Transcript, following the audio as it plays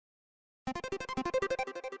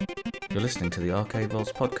You're listening to the Arcade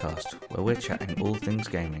Vaults podcast, where we're chatting all things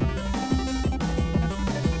gaming.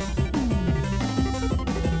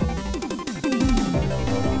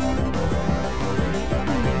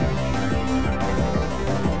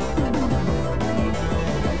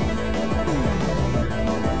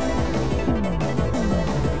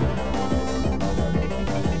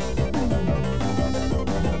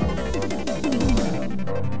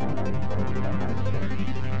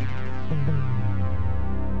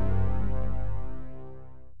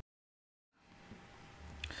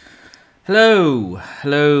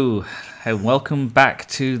 Hello, and welcome back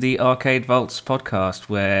to the Arcade Vaults podcast,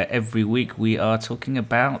 where every week we are talking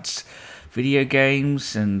about video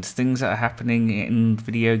games and things that are happening in the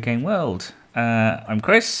video game world. I'm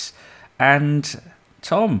Chris, and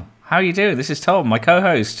Tom. How are you doing? This is Tom, my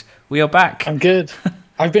co-host. We are back. I'm good.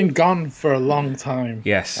 I've been gone for a long time.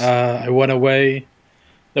 Yes. I went away.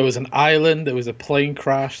 There was an island. There was a plane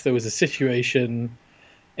crash. There was a situation.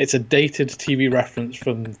 It's a dated TV reference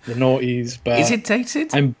from the noughties, but is it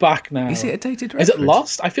dated? I'm back now. Is it a dated reference? Is it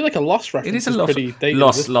Lost? I feel like a Lost reference. It is a Lost. Pretty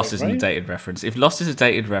dated Lost isn't right? a dated reference. If Lost is a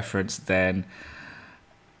dated reference, then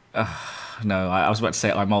no. I was about to say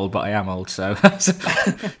I'm old, but I am old. So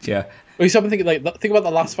yeah. Well, you start thinking think about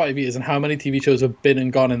the last 5 years and how many TV shows have been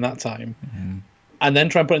and gone in that time, and then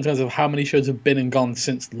try and put it in terms of how many shows have been and gone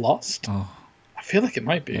since Lost. I feel like it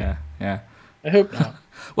might be. Yeah. I hope not.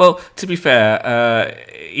 Well, to be fair,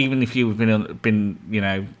 even if you've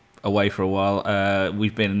been away for a while,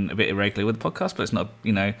 we've been a bit irregular with the podcast, but it's not,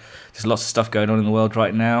 there's lots of stuff going on in the world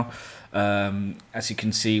right now. As you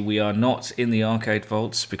can see, we are not in the Arcade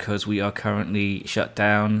Vaults because we are currently shut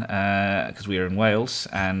down because we are in Wales,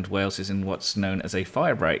 and Wales is in what's known as a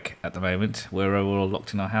fire break at the moment, where we're all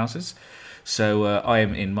locked in our houses. So I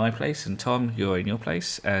am in my place, and Tom, you're in your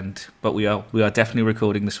place, but we are definitely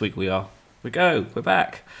recording this week. We're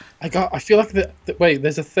back. I feel like wait,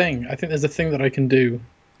 there's a thing. I think there's a thing that I can do.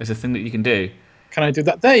 There's a thing that you can do. Can I do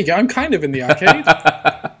that? There you go. I'm kind of in the arcade.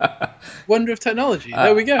 Wonder of technology.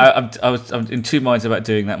 There we go. I'm in two minds about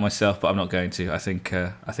doing that myself, but I'm not going to. I think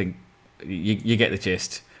you get the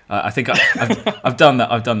gist. I think I've done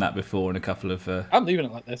that. I've done that before in a couple of. I'm leaving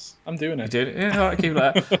it like this. I'm doing it. You doing it? Yeah, all right, keep it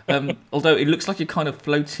like that. Although it looks like you're kind of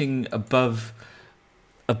floating above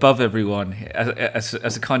everyone as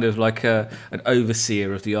a kind of like an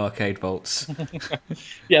overseer of the Arcade Vaults.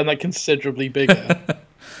 Yeah, and like considerably bigger.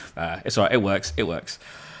 It's all right. It works.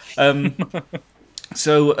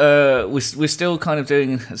 So we're still kind of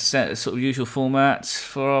doing a sort of usual format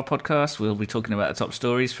for our podcast. We'll be talking about the top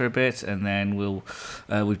stories for a bit, and then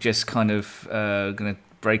we've just kind of going to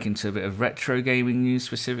break into a bit of retro gaming news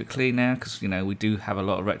specifically now, because we do have a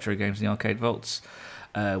lot of retro games in the Arcade Vaults.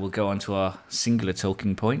 We'll go on to our singular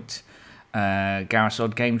talking point, Gareth's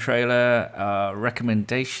Odd Game Trailer,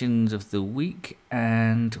 recommendations of the week,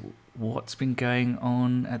 and what's been going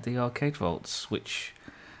on at the Arcade Vaults, which,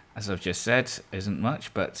 as I've just said, isn't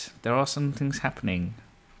much, but there are some things happening.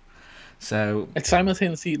 So it's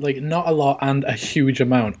simultaneously like not a lot and a huge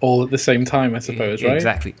amount all at the same time, I suppose, right?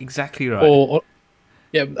 Exactly right. Or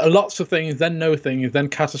yeah, lots of things, then no things, then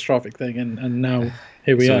catastrophic thing, and now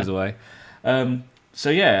here we are. The way. So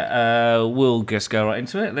yeah, we'll just go right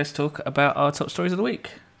into it. Let's talk about our top stories of the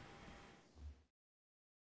week.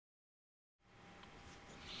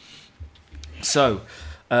 So,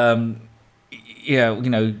 Tom,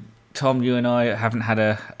 you and I haven't had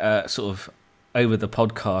a sort of over the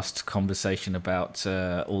podcast conversation about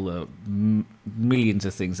all the millions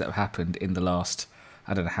of things that have happened in the last,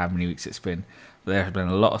 I don't know how many weeks it's been, but there have been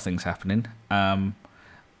a lot of things happening.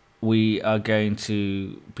 We are going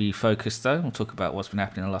to be focused, though. We'll talk about what's been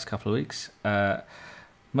happening in the last couple of weeks.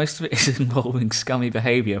 Most of it is involving scummy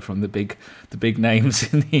behaviour from the big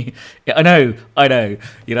names in the. Yeah, I know.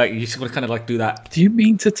 You just want to kind of like do that. Do you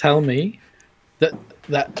mean to tell me that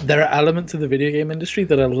there are elements of the video game industry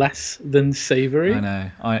that are less than savoury? I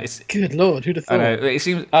know. Good Lord, who'd have thought? I know. It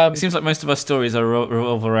seems like most of our stories are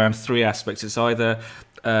revolve around three aspects. It's either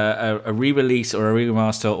a re-release or a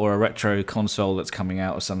remaster or a retro console that's coming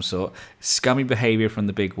out of some sort, scummy behaviour from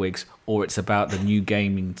the big wigs, or it's about the new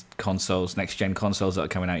gaming consoles, next gen consoles that are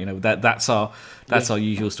coming out. That's our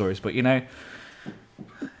usual stories. But actually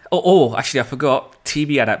I forgot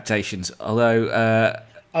TV adaptations. Although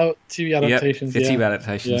TV adaptations. Yeah, TV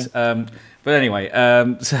adaptations. Yeah. But anyway,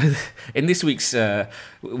 so in this week's, I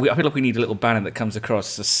feel like we need a little banner that comes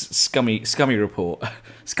across a scummy report,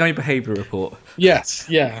 scummy behaviour report. Yes,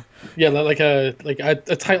 yeah, like a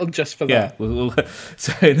title just for that. Yeah.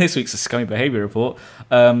 So in this week's scummy behaviour report,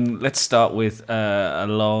 let's start with a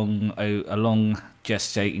long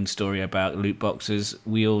gestating story about loot boxes.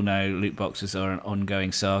 We all know loot boxes are an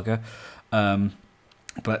ongoing saga,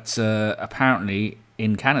 but apparently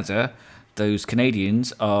in Canada, those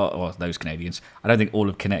Canadians are those Canadians. I don't think all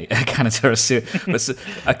of Canada are suing,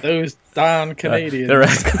 but those darn Canadians. There are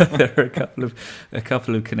a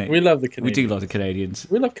couple of Canadians. We love the Canadians. We do love the Canadians.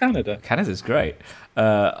 We love Canada. Canada's great.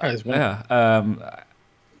 As well. Yeah.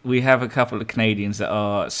 We have a couple of Canadians that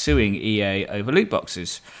are suing EA over loot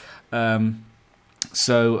boxes.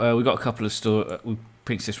 So we've got a couple of we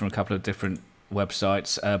picked this from a couple of different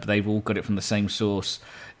websites, but they've all got it from the same source.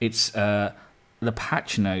 It's the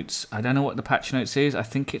Patch Notes. I don't know what the Patch Notes is. I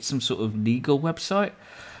think it's some sort of legal website.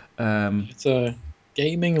 It's a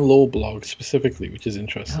gaming law blog specifically, which is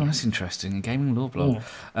interesting. Oh, that's interesting. A gaming law blog.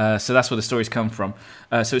 Yeah. So that's where the stories come from.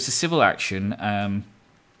 So it's a civil action.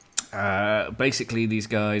 Basically, these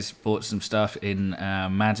guys bought some stuff in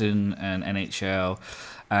Madden and NHL,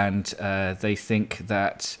 and they think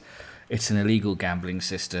that it's an illegal gambling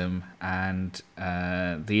system, and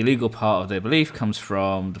the illegal part of their belief comes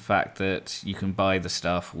from the fact that you can buy the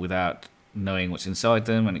stuff without knowing what's inside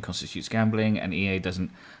them, and it constitutes gambling, and EA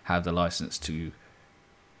doesn't have the license to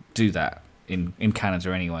do that in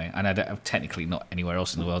Canada anyway, and technically not anywhere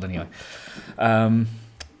else in the world anyway.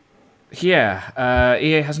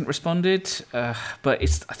 EA hasn't responded, but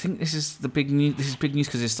I think this is the big news. This is big news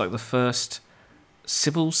because it's like the first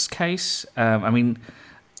civils case. I mean,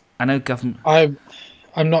 I know government.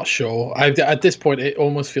 I'm not sure. At this point, it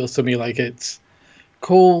almost feels to me like it's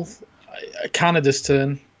cool. Canada's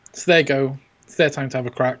turn. It's their go. It's their time to have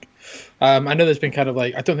a crack. I know there's been kind of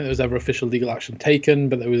like, I don't think there was ever official legal action taken,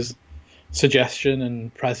 but there was suggestion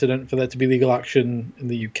and precedent for there to be legal action in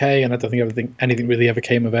the UK, and I don't think anything really ever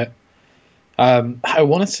came of it. I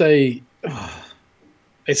want to say,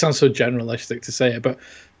 it sounds so generalistic to say it, but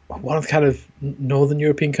one of the kind of northern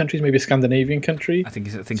European countries, maybe a Scandinavian country. I think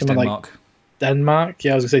it's Denmark. Like Denmark,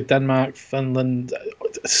 yeah, I was going to say Denmark, Finland,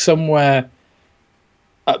 somewhere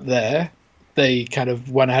up there. They kind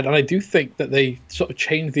of went ahead, and I do think that they sort of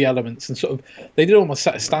changed the elements and sort of, they did almost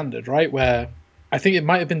set a standard, right? Where I think it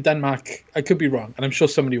might have been Denmark. I could be wrong, and I'm sure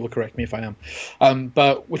somebody will correct me if I am.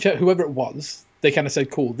 But whoever it was, they kind of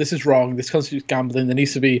said, cool, this is wrong, this constitutes gambling, there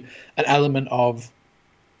needs to be an element of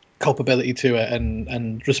culpability to it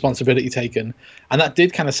and responsibility taken. And that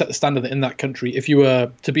did kind of set the standard that in that country, if you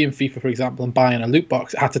were to be in FIFA, for example, and buying a loot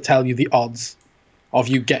box, it had to tell you the odds of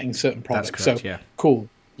you getting certain products. That's correct, so, yeah. Cool,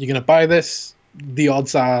 you're going to buy this, the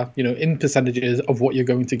odds are, in percentages of what you're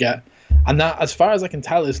going to get. And that, as far as I can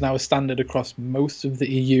tell, is now a standard across most of the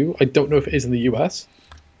EU. I don't know if it is in the US.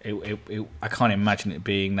 I can't imagine it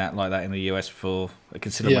being like that in the US for a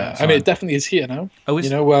considerable amount of time. I mean, it definitely is here now. Oh, is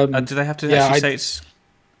do they have to actually say it's...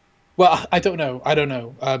 Well, I don't know.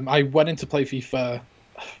 I went in to play FIFA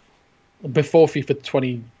before FIFA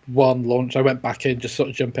 21 launched. I went back in, just sort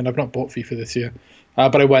of jump in. I've not bought FIFA this year.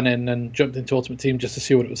 But I went in and jumped into Ultimate Team just to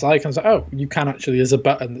see what it was like. And I was like, oh, you can actually, there's a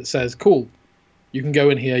button that says, cool, you can go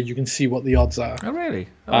in here, you can see what the odds are. Oh, really?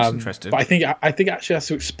 That's interesting. But I think it actually has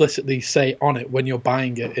to explicitly say on it when you're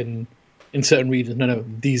buying it in certain regions, no,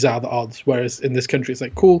 these are the odds. Whereas in this country, it's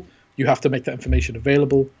like, cool, you have to make that information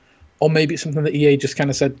available. Or maybe it's something that EA just kind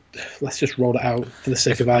of said, let's just roll it out for the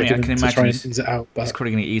sake of argument to try and ease it out. But it's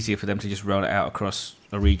probably going to be easier for them to just roll it out across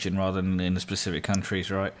a region rather than in the specific countries,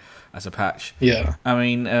 right? As a patch. Yeah. I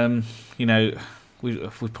mean, we've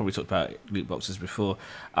probably talked about loot boxes before.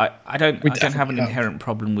 I don't have an inherent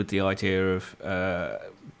problem with the idea of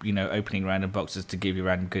opening random boxes to give you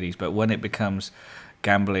random goodies, but when it becomes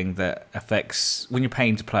gambling that affects when you're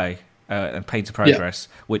paying to play and paying to progress,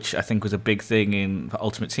 which I think was a big thing in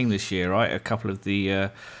Ultimate Team this year, right? A couple of the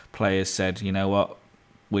players said, you know what,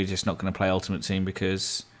 we're just not going to play Ultimate Team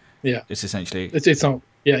because it's essentially it's not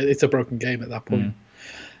it's a broken game at that point. Mm.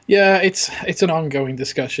 Yeah, it's an ongoing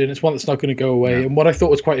discussion. It's one that's not going to go away. Yeah. And what I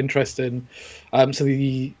thought was quite interesting,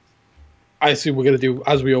 I assume we're going to do,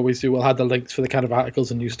 as we always do, we'll have the links for the kind of articles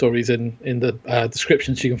and news stories in the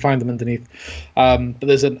description, so you can find them underneath. But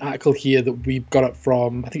there's an article here that we got up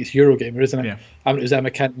from, I think it's Eurogamer, isn't it? Yeah. It was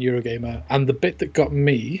Emma Kent, Eurogamer. And the bit that got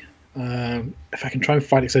me, if I can try and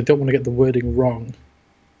find it, because I don't want to get the wording wrong.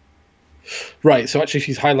 Right, so actually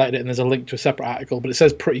she's highlighted it and there's a link to a separate article, but it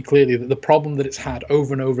says pretty clearly that the problem that it's had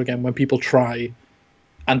over and over again when people try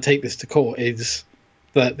and take this to court is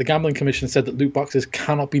that the Gambling Commission said that loot boxes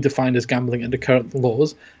cannot be defined as gambling under current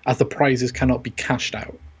laws, as the prizes cannot be cashed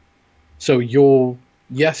out. So you're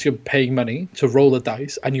paying money to roll a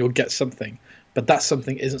dice and you'll get something, but that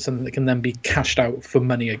something isn't something that can then be cashed out for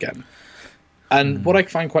money again. And what I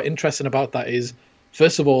find quite interesting about that is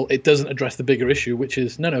First of all, it doesn't address the bigger issue, which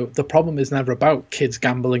is no, the problem is never about kids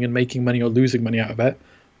gambling and making money or losing money out of it.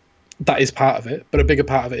 That is part of it, but a bigger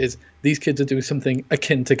part of it is these kids are doing something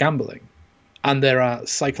akin to gambling, and there are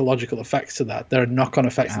psychological effects to that. There are knock-on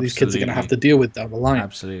effects that these kids are going to have to deal with down the line.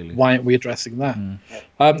 Absolutely. Why aren't we addressing that?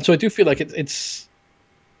 So I do feel like it's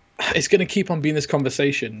going to keep on being this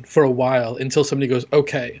conversation for a while until somebody goes,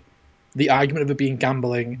 okay, the argument of it being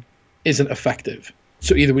gambling isn't effective.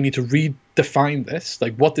 So either we need to redefine this,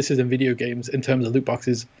 like what this is in video games in terms of loot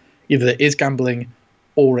boxes. Either there is gambling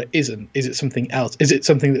or it isn't. Is it something else? Is it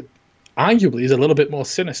something that arguably is a little bit more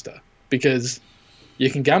sinister? Because you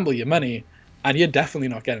can gamble your money and you're definitely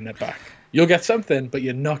not getting it back. You'll get something, but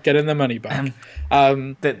you're not getting the money back.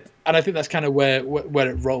 And I think that's kind of where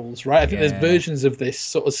it rolls, right? I think there's versions of this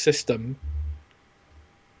sort of system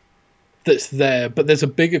that's there, but there's a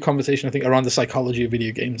bigger conversation, I think, around the psychology of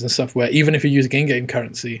video games and stuff, where even if you're using in-game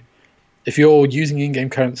currency, if you're using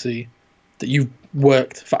in-game currency that you've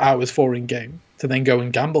worked for hours for in-game to then go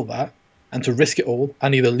and gamble that and to risk it all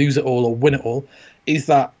and either lose it all or win it all, is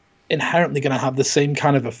that inherently going to have the same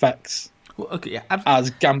kind of effects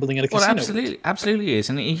as gambling in a casino? Well, absolutely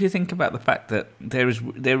is. And if you think about the fact that there is,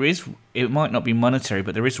 it might not be monetary,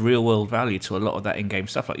 but there is real-world value to a lot of that in-game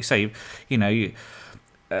stuff. Like you say,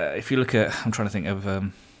 if you look at, I'm trying to think of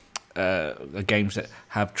games that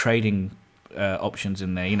have trading options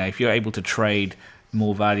in there. If you're able to trade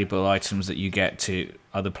more valuable items that you get to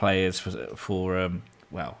other players for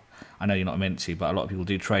well, I know you're not meant to, but a lot of people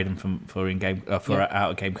do trade them for in-game out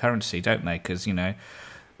of game currency, don't they? Because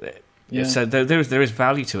so there is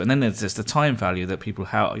value to it, and then there's the time value that people,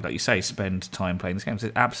 like you say, spend time playing this game.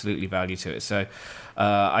 There's absolutely value to it. So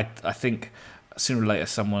I think sooner or later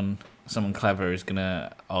someone clever is going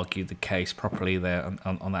to argue the case properly there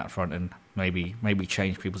on that front, and maybe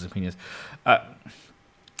change people's opinions.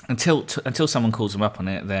 Until someone calls them up on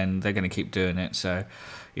it, then they're going to keep doing it. So,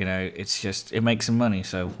 it's just, it makes them money.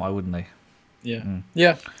 So why wouldn't they? Yeah.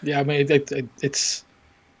 I mean, it's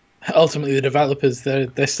ultimately the developers.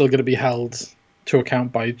 They're still going to be held to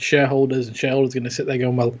account by shareholders, and shareholders are going to sit there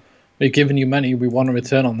going, well, we've given you money, we want a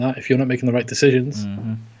return on that. If you're not making the right decisions.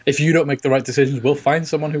 If you don't make the right decisions, we'll find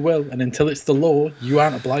someone who will. And until it's the law, you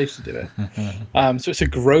aren't obliged to do it. So it's a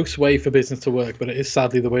gross way for business to work, but it is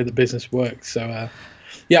sadly the way the business works. So,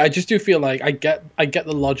 I just do feel like I get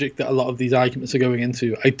the logic that a lot of these arguments are going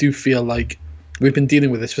into. I do feel like we've been dealing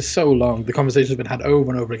with this for so long. The conversations have been had over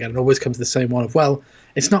and over again, and always comes to the same one of, well,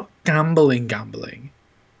 it's not gambling.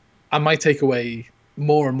 And my takeaway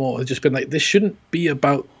more and more has just been like, this shouldn't be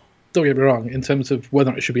about, don't get me wrong, in terms of whether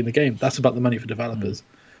or not it should be in the game. That's about the money for developers.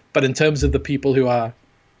 But in terms of the people who are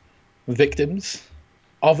victims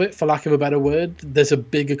of it, for lack of a better word, there's a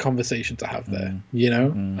bigger conversation to have there,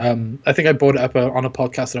 I think I brought it up on a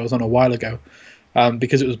podcast that I was on a while ago,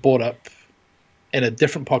 because it was brought up in a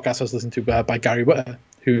different podcast I was listening to by Gary Whitta,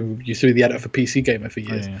 who used to be the editor for PC Gamer for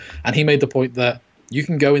years. And he made the point that you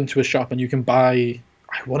can go into a shop and you can buy,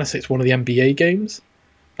 I want to say it's one of the NBA games,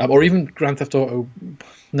 or even Grand Theft Auto.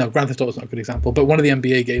 No, Grand Theft Auto is not a good example, but one of the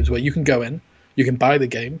NBA games where you can go in, you can buy the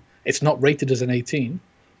game. It's not rated as an 18,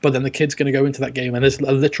 but then the kid's going to go into that game, and there's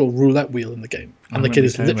a literal roulette wheel in the game, and the kid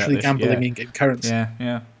is literally gambling in-game currency.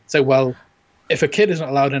 Yeah. So, well, if a kid isn't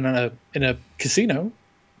allowed in a casino,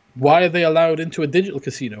 why are they allowed into a digital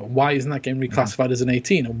casino? Why isn't that game reclassified as an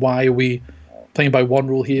 18? And why are we playing by one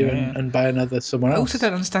rule here and by another somewhere else? I also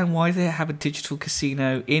don't understand why they have a digital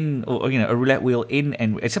casino or a roulette wheel in.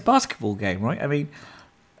 It's a basketball game, right? I mean,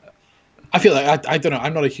 I feel like, I don't know,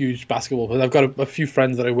 I'm not a huge basketball player. I've got a few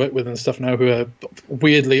friends that I work with and stuff now who are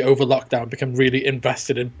weirdly, over lockdown, become really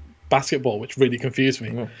invested in basketball, which really confused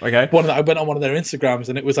me. Okay. I went on one of their Instagrams,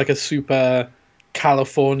 and it was like a super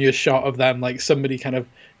California shot of them, like somebody kind of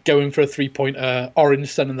going for a three-pointer, orange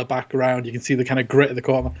sun in the background. You can see the kind of grit of the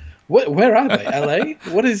court. Where are they? LA?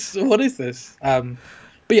 What is this? But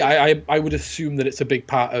yeah, I would assume that it's a big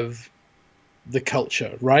part of the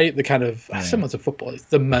culture, right? The kind of similar to football, it's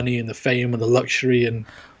the money and the fame and the luxury and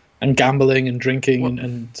gambling and drinking,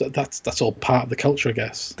 and so that's all part of the culture, I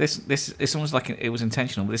guess. This it's almost like it was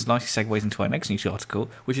intentional, but this nicely segues into our next news article,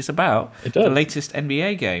 which is about the latest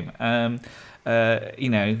NBA game.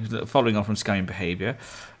 Following on from scamming behaviour.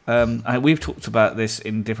 We've talked about this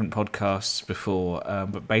in different podcasts before,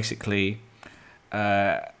 but basically,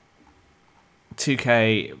 2K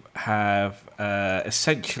have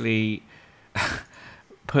essentially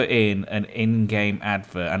put in an in-game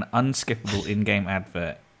advert, an unskippable in-game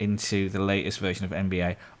advert, into the latest version of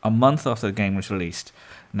NBA a month after the game was released.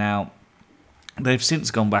 Now, they've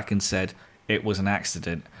since gone back and said it was an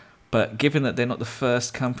accident, but given that they're not the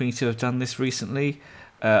first company to have done this recently,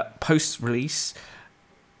 post-release,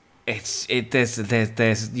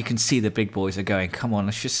 there's you can see the big boys are going, come on,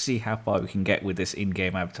 let's just see how far we can get with this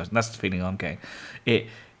in-game advertising. That's the feeling I'm getting.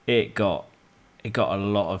 It got a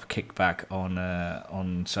lot of kickback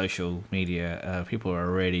on social media. People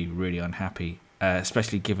are really, really unhappy,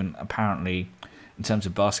 especially given apparently in terms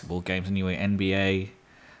of basketball games anyway, NBA,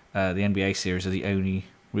 the NBA series are the only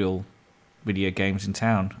real video games in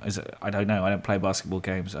town. I don't know. I don't play basketball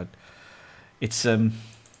games. It's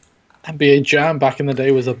NBA Jam back in the day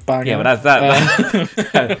was a banger. Yeah, but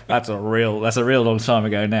that's a real long time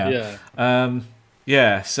ago now.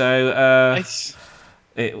 Yeah. So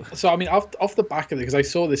so I mean, off the back of it, because I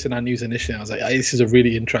saw this in our news initially, I was like, this is a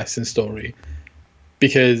really interesting story.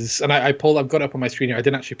 Because, and I've got it up on my screen here. I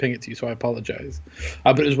didn't actually ping it to you, so I apologize.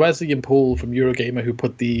 But it was Wesley and Paul from Eurogamer who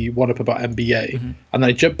put the one up about NBA, and then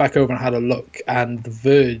I jumped back over and had a look. And The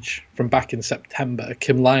Verge from back in September,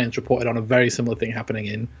 Kim Lyons reported on a very similar thing happening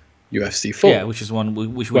in UFC 4. Yeah, which is one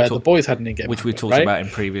where the boys had an in-game, which we talked about in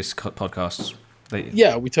previous podcasts.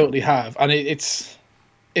 Yeah, we totally have, and it's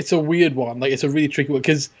a weird one. Like, it's a really tricky one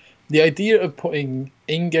because the idea of putting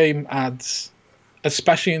in-game ads,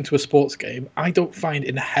 especially into a sports game, I don't find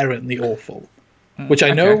inherently awful. Which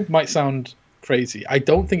I know might sound crazy. I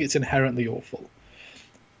don't think it's inherently awful.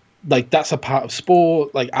 Like, that's a part of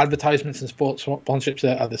sport. Like, advertisements and sports sponsorships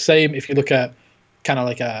are the same. If you look at kind of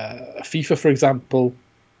like a FIFA, for example,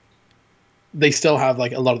 they still have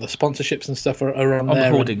like a lot of the sponsorships and stuff are on there. On the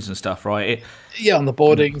boardings and stuff, right? On the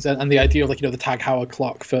boardings and the idea of like, the Tag Heuer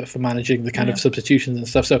clock for managing the kind of substitutions and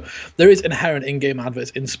stuff. So there is inherent in-game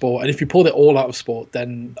adverts in sport. And if you pulled it all out of sport,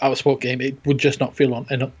 then out of sport game, it would just not feel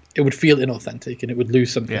it would feel inauthentic and it would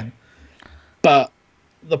lose something. Yeah. But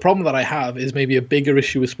the problem that I have is maybe a bigger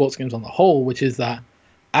issue with sports games on the whole, which is that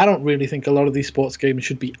I don't really think a lot of these sports games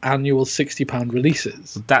should be annual £60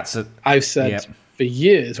 releases. I've said for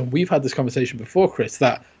years, and we've had this conversation before, Chris,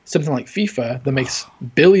 that something like FIFA that makes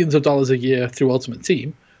billions of dollars a year through Ultimate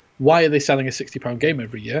Team, why are they selling a £60 game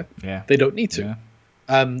every year? Yeah. They don't need to.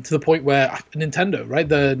 To the point where Nintendo, right,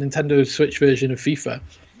 the Nintendo Switch version of FIFA,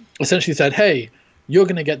 essentially said, hey, you're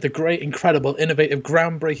going to get the great, incredible, innovative,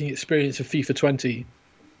 groundbreaking experience of FIFA 20,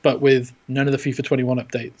 but with none of the FIFA 21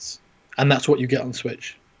 updates. And that's what you get on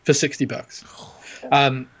Switch for $60.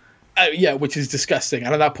 Which is disgusting.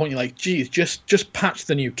 And at that point, you're like, geez, just patch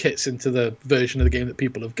the new kits into the version of the game that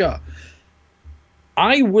people have got.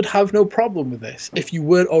 I would have no problem with this if you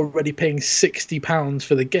weren't already paying £60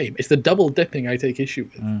 for the game. It's the double dipping I take issue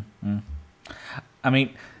with. I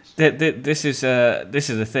mean, this is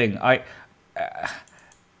the thing.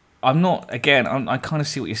 I'm not. Again, I kind of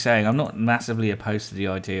see what you're saying. I'm not massively opposed to the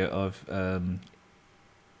idea of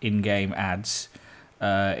in-game ads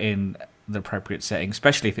in the appropriate setting,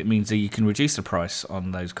 especially if it means that you can reduce the price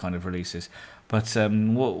on those kind of releases. But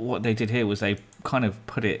what they did here was they kind of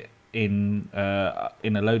put it in a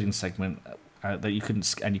loading segment that you couldn't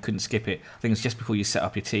skip it. I think it's just before you set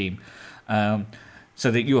up your team, so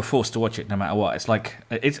that you are forced to watch it no matter what. It's like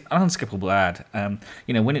it's an unskippable ad.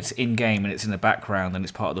 When it's in game and it's in the background and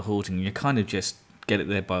it's part of the hoarding, you kind of just get it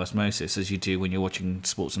there by osmosis, as you do when you're watching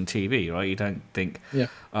sports on TV, right? You don't think,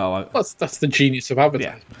 that's the genius of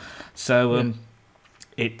advertising. Yeah. So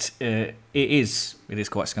it is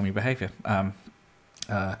quite scummy behaviour.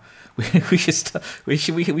 We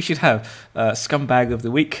should have scumbag of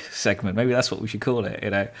the week segment. Maybe that's what we should call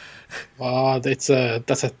it. Oh, that's a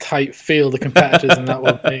tight field of competitors in that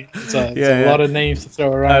one. It's a lot of names to throw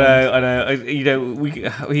around. I know.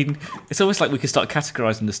 It's almost like we could start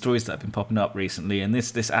categorizing the stories that have been popping up recently, and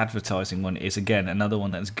this advertising one is again another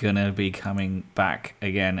one that's gonna be coming back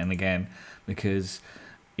again and again because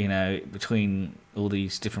between all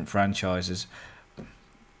these different franchises,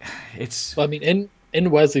 it's. Well, I mean, in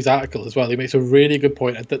Wesley's article as well, he makes a really good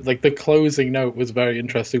point. That like the closing note was a very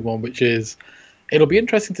interesting one, which is, it'll be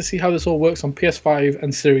interesting to see how this all works on PS5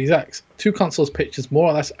 and Series X. Two consoles pitched as more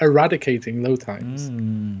or less eradicating load times.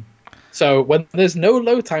 So when there's no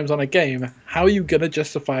load times on a game, how are you going to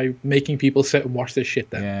justify making people sit and watch this shit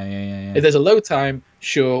then? Yeah. If there's a load time,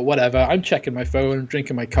 sure, whatever. I'm checking my phone, I'm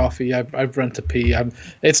drinking my coffee, I've run to pee.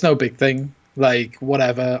 It's no big thing. Like,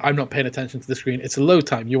 whatever, I'm not paying attention to the screen. It's a load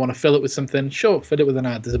time. You want to fill it with something? Sure, fill it with an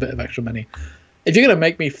ad. There's a bit of extra money. If you're going to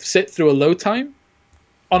make me sit through a load time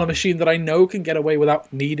on a machine that I know can get away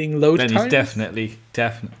without needing load time, then it's definitely.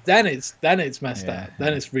 Then it's messed up.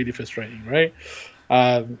 Then it's really frustrating, right?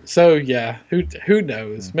 So yeah, who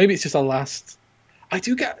knows? Maybe it's just a last. I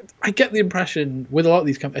get the impression with a lot of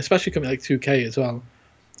these companies, especially companies like 2K as well,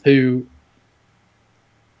 who.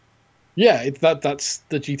 Yeah, that's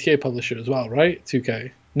the GTA publisher as well, right?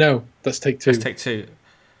 2K. No, that's Take-Two. That's Take-Two.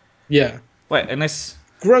 Yeah. Wait, and this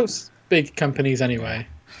gross big companies anyway.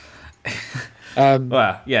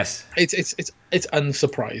 Well, yes, It's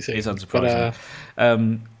unsurprising. it's unsurprising.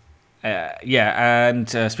 Um, yeah, and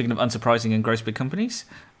speaking of unsurprising and gross big companies,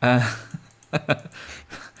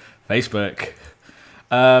 Facebook.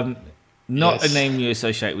 Not a Yes. name you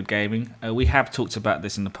associate with gaming. We have talked about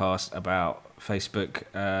this in the past about Facebook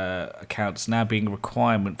accounts now being a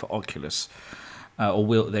requirement for Oculus,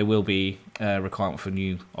 they will be a requirement for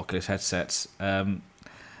new Oculus headsets.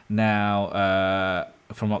 Now,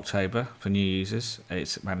 from October for new users,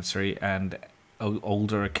 it's mandatory, and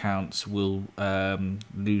older accounts will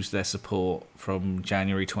lose their support from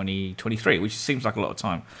January 2023, which seems like a lot of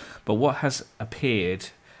time. But what has appeared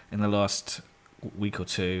in the last week or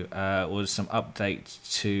two was some update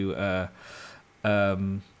to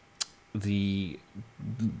the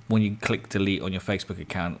when you click delete on your Facebook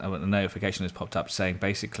account, a notification has popped up saying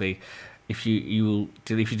basically if you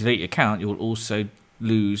delete your account, you will also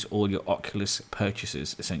lose all your Oculus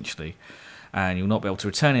purchases essentially, and you'll not be able to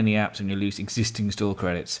return any apps, and you'll lose existing store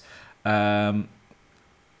credits.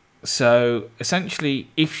 So essentially,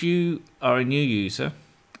 if you are a new user,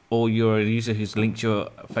 or you're a user who's linked your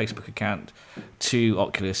Facebook account to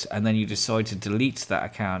Oculus, and then you decide to delete that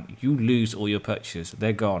account, you lose all your purchases.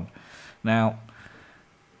 They're gone. Now,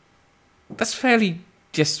 that's fairly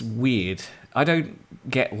just weird. I don't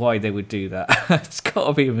get why they would do that. It's got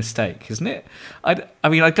to be a mistake, isn't it? I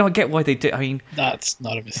mean, I don't get why they do. I mean, That's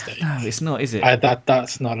not a mistake. no, it's not, is it?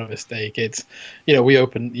 That's not a mistake. It's, you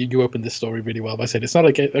opened this story really well by saying it's not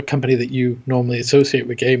a company that you normally associate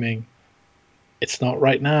with gaming. It's not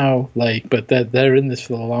right now, but they're in this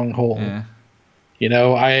for the long haul. Yeah.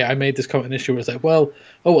 I made this comment initially where it's like, well,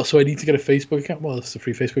 so I need to get a Facebook account. Well, it's a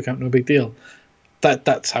free Facebook account, no big deal.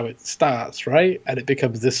 That's how it starts, right? And it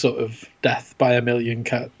becomes this sort of death by a million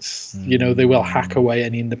cuts. They will hack away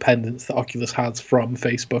any independence that Oculus has from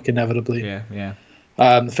Facebook inevitably. Yeah.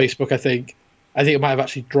 Facebook, I think it might have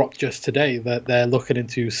actually dropped just today that they're looking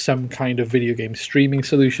into some kind of video game streaming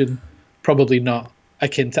solution. Probably not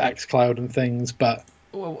akin to xCloud and things, but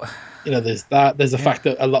there's that. There's the fact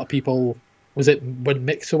that a lot of people, was it when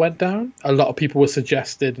Mixer went down? A lot of people were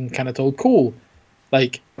suggested and kind of told, cool,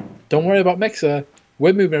 don't worry about Mixer.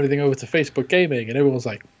 We're moving everything over to Facebook Gaming. And everyone was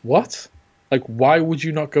like, what? Why would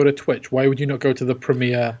you not go to Twitch? Why would you not go to the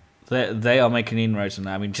Premiere? They are making inroads on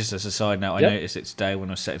that. I mean, just as a side note, I noticed it today when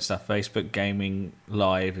I was setting stuff. Facebook Gaming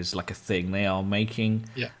Live is like a thing. They are making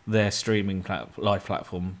their streaming live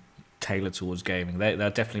platform tailored towards gaming. They're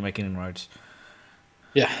definitely making inroads.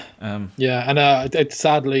 Yeah. And it's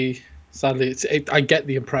sadly, I get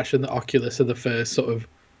the impression that Oculus are the first sort of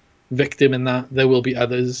victim in that. There will be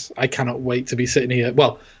others. I cannot wait to be sitting here.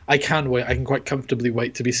 Well, I can wait. I can quite comfortably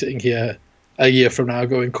wait to be sitting here a year from now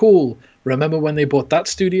going, cool, remember when they bought that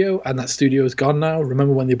studio and that studio is gone now?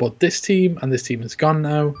 Remember when they bought this team and this team is gone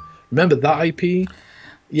now? Remember that IP?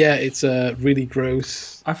 Yeah, it's really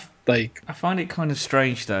gross. I find it kind of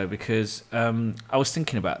strange though, because I was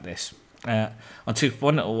thinking about this. We talk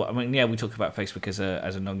about Facebook as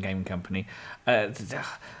a non-gaming company. I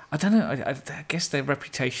don't know. I guess their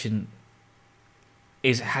reputation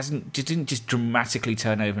didn't just dramatically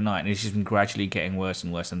turn overnight, and it's just been gradually getting worse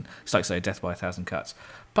and worse. And it's like, say, death by a thousand cuts.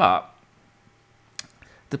 But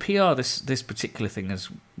the PR this particular thing has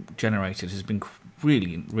generated has been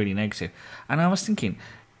really, really negative. And I was thinking,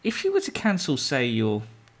 if you were to cancel, say, your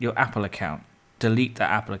Apple account, delete that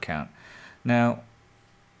Apple account, now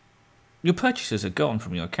your purchases are gone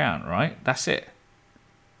from your account, right? That's it.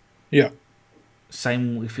 Yeah.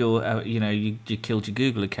 Same if you're, you killed your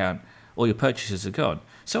Google account, all your purchases are gone.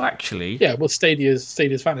 So actually, yeah. Well, Stadia's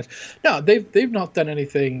vanished. No, they've not done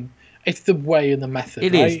anything. It's the way and the method.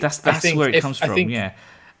 It right? is. That's where it comes from. Yeah.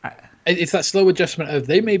 It's that slow adjustment of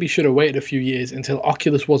they maybe should have waited a few years until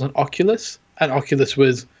Oculus wasn't Oculus and Oculus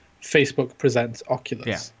was Facebook presents Oculus.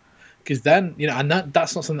 Yeah. Because then, and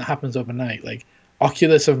that's not something that happens overnight.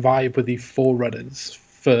 Oculus and Vive were the forerunners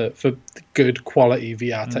for good quality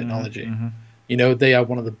VR technology. Mm-hmm. They are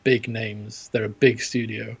one of the big names. They're a big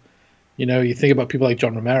studio. You think about people like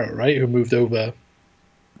John Romero, right, who moved over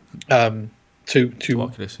to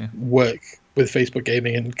Oculus, work with Facebook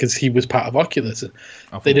Gaming, and because he was part of Oculus.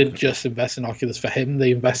 They didn't just invest in Oculus for him;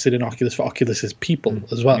 they invested in Oculus for Oculus's people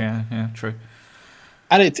as well. Yeah, true.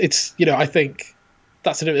 And it's I think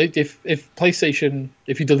that's it. If PlayStation,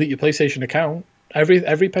 if you delete your PlayStation account,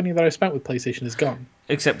 every penny that I spent with PlayStation is gone.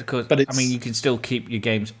 Except because, you can still keep your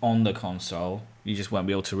games on the console. You just won't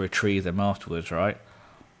be able to retrieve them afterwards, right?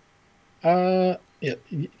 Yeah.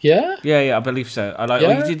 I believe so.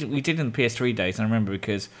 We did in the PS3 days, and I remember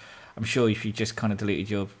because I'm sure if you just kind of deleted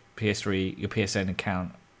your PS3, your PSN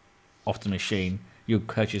account off the machine, your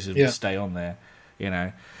purchases would stay on there.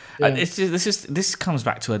 Yeah. Yeah. This comes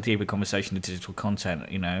back to a deeper conversation of digital content.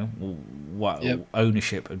 What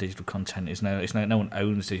ownership of digital content is. No one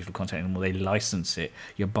owns digital content anymore. They license it.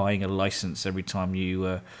 You're buying a license every time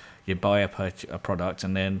you buy a product,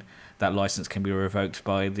 and then that license can be revoked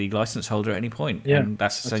by the license holder at any point. Yeah, And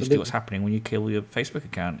that's essentially absolutely. what's happening when you kill your Facebook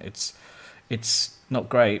account. It's not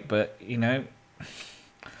great, but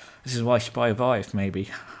this is why I should buy a Vive, maybe.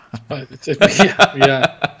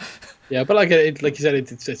 Yeah, but like you said,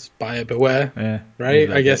 it's buyer beware, right?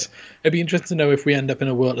 Exactly. I guess it'd be interesting to know if we end up in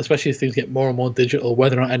a world, especially as things get more and more digital,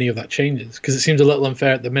 whether or not any of that changes. Because it seems a little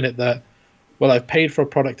unfair at the minute that, well, I've paid for a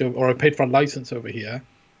product or I've paid for a license over here.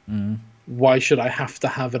 Why should I have to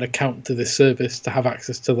have an account to this service to have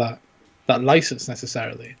access to that license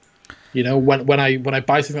necessarily? When I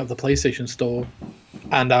buy something at the PlayStation Store,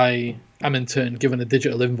 and I am in turn given a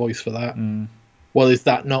digital invoice for that. Well, is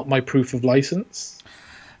that not my proof of license?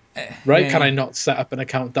 Right? Can I not set up an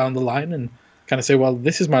account down the line and kind of say, well,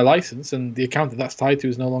 this is my license, and the account that's tied to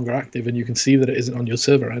is no longer active, and you can see that it isn't on your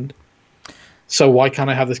server end. So why can't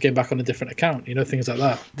I have this game back on a different account? Things like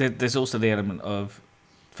that. There's also the element of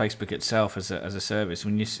Facebook itself as a service.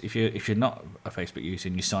 If you're not a Facebook user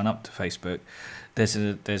and you sign up to Facebook, there's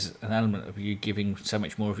an element of you giving so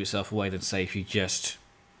much more of yourself away than, say, if you just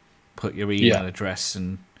put your email address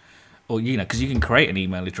or because you can create an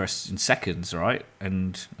email address in seconds, right?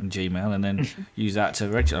 And Gmail, and then use that to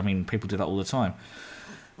register. I mean, people do that all the time.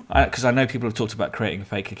 Because I know people have talked about creating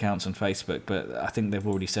fake accounts on Facebook, but I think they've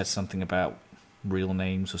already said something about real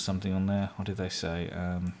names or something on there. What did they say?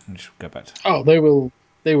 Just go back to. Oh, they will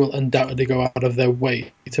undoubtedly go out of their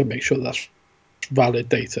way to make sure that's valid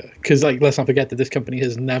data. Because, let's not forget that this company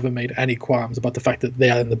has never made any qualms about the fact that they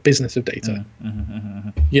are in the business of data.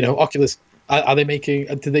 Oculus. Are they making?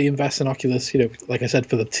 Did they invest in Oculus? Like I said,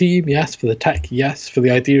 for the team, yes. For the tech, yes. For the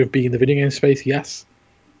idea of being in the video game space, yes.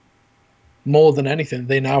 More than anything,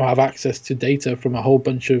 they now have access to data from a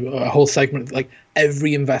whole segment. Like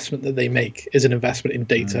every investment that they make is an investment in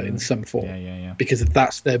data in some form. Yeah. Because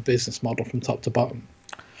that's their business model from top to bottom.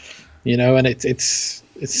 And it's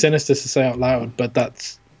sinister to say out loud, but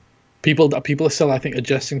that's people are still, I think,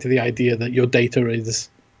 adjusting to the idea that your data is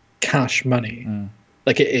cash money.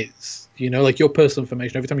 Like it is. Like your personal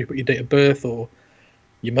information, every time you put your date of birth or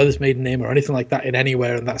your mother's maiden name or anything like that in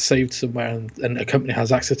anywhere, and that's saved somewhere, and a company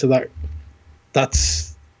has access to that,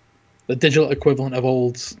 that's the digital equivalent of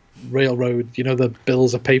old railroad, the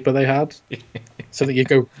bills of paper they had. So that you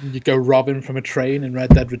go robbing from a train in Red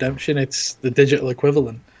Dead Redemption. It's the digital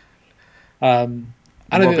equivalent. I don't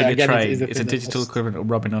think that, again, it's a digital equivalent of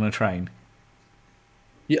robbing on a train.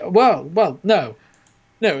 Yeah, well, no,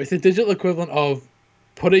 it's the digital equivalent of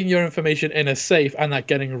putting your information in a safe and that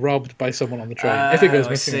getting robbed by someone on the train. If it goes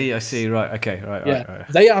missing. I see. Right. Okay. Right. Yeah. Right.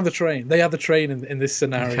 They are the train. They are the train in this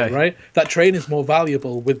scenario, right? That train is more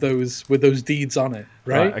valuable with those deeds on it,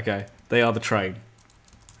 right? Okay. They are the train.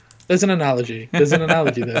 There's an analogy. there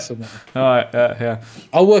somewhere. All right. Yeah.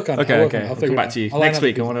 I'll work on it. Okay. I'll come back to you next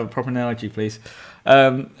week. I want a proper analogy, please.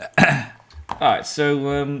 All right.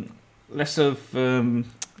 So less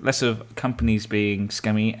of companies being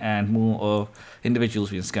scummy and more of individuals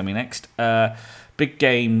being scummy next. Big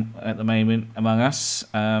game at the moment, Among Us.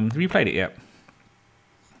 Have you played it yet?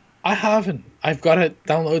 I haven't. I've got it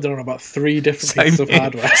downloaded on about 3 different pieces of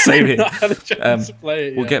hardware. Same here. Not had a chance to play it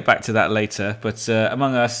yet. We'll get back to that later. But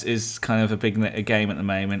Among Us is kind of a big game at the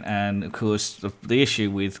moment. And, of course, the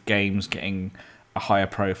issue with games getting a higher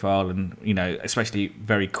profile and, especially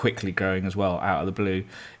very quickly growing as well out of the blue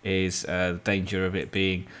is the danger of it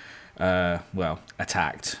being,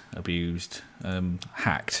 attacked, abused,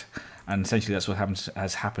 hacked. And essentially that's what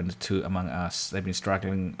has happened to Among Us. They've been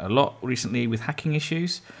struggling a lot recently with hacking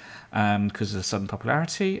issues because of the sudden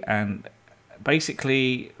popularity. And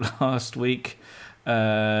basically last week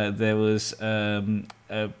there was a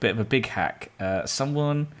bit of a big hack.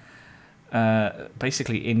 Someone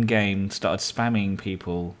basically in-game started spamming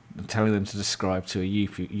people, telling them to subscribe to a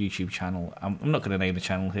YouTube channel. I'm not going to name the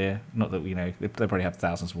channel here. Not that they probably have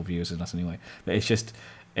thousands more viewers than us anyway. But it's just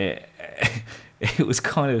it was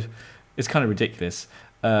kind of ridiculous.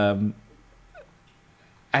 And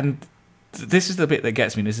this is the bit that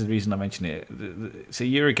gets me. This is the reason I mention it. So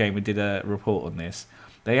Eurogamer did a report on this.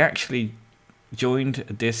 They actually joined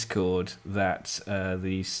a Discord that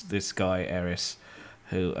this guy Eris,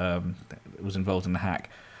 who was involved in the hack,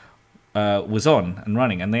 was on and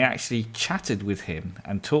running, and they actually chatted with him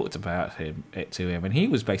and talked about it to him, and he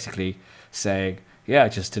was basically saying, "Yeah, I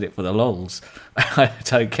just did it for the lols. I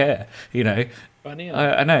don't care." Funny,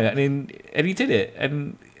 I know. And he did it,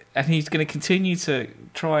 and he's going to continue to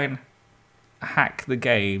try and hack the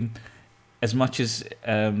game as much as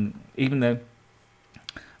even though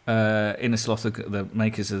Inner Sloth, the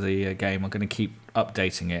makers of the game, are going to keep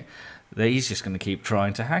updating it, he's just going to keep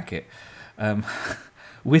trying to hack it.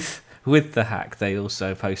 With the hack, they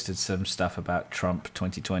also posted some stuff about Trump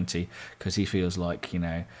 2020 because he feels like,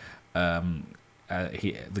 the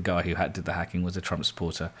guy who did the hacking was a Trump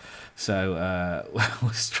supporter, so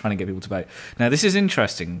was trying to get people to vote. Now, this is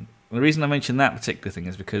interesting. The reason I mentioned that particular thing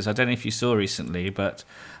is because I don't know if you saw recently, but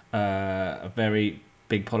a very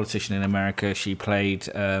big politician in America, she played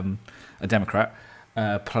a Democrat,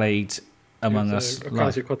 played Among Us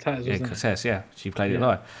live. Cortez, yeah, she played it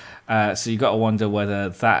live. So you got to wonder whether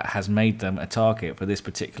that has made them a target for this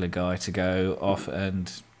particular guy to go off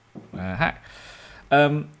and hack.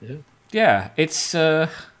 Yeah, it's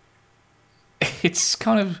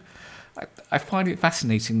kind of. I find it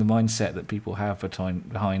fascinating the mindset that people have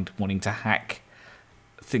behind wanting to hack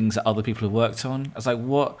things that other people have worked on. I was like,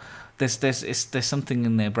 what? There's something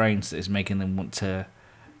in their brains that is making them want to.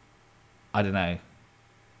 I don't know.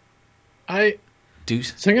 So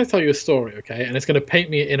I'm going to tell you a story, okay? And it's going to paint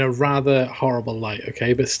me in a rather horrible light,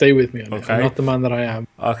 okay? But stay with me on it. I'm not the man that I am.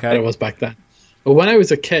 Okay. That I was back then. But when I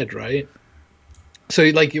was a kid, right? So,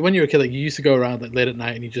 like, when you were a kid, like, you used to go around like late at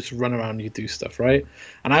night and you just run around and you do stuff, right?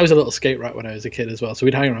 And I was a little skate rat when I was a kid as well. So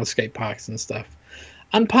we'd hang around skate parks and stuff.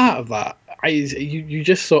 And part of that, you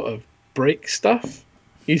just sort of break stuff.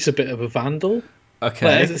 He's a bit of a vandal.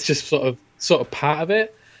 Okay. Like, it's just sort of part of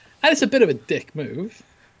it. And it's a bit of a dick move.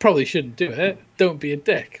 Probably shouldn't do it. Don't be a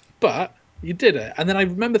dick. But you did it. And then I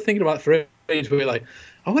remember thinking about it for ages, where you're like,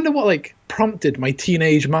 I wonder what like prompted my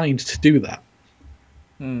teenage mind to do that.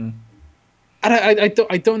 And I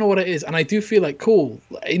don't know what it is. And I do feel like, cool,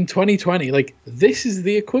 in 2020, like, this is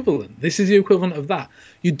the equivalent. This is the equivalent of that.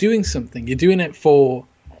 You're doing something. You're doing it for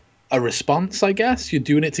a response, I guess. You're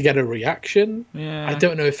doing it to get a reaction. Yeah. I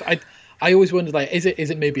don't know if I always wondered, like, is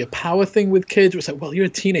it maybe a power thing with kids? Where it's like, well, you're a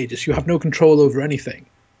teenager, so you have no control over anything.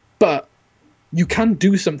 But you can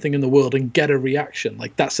do something in the world and get a reaction.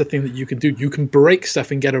 Like, that's the thing that you can do. You can break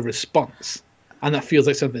stuff and get a response. And that feels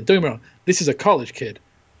like something. Don't get me wrong. This is a college kid.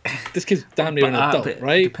 This kid's damn near an adult,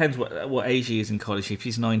 right? It depends what age he is in college. If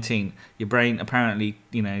he's 19, your brain, apparently,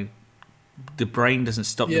 the brain doesn't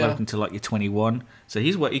stop developing until like you're 21. So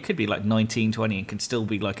he could be like 19, 20 and can still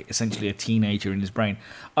be like essentially a teenager in his brain.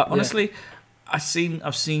 Honestly, I've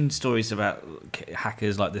seen stories about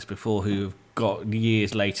hackers like this before who've got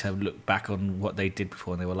years later looked back on what they did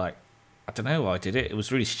before and they were like, I don't know why I did it. It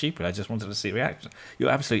was really stupid. I just wanted to see a reaction. You're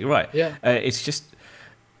absolutely right. Yeah.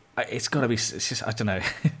 It's got to be. It's just, I don't know.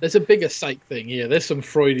 There's a bigger psych thing here. There's some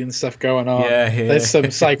Freudian stuff going on. Yeah. There's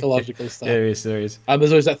some psychological stuff. There is. And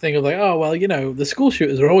there's always that thing of like, oh well, the school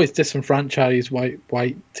shooters are always disenfranchised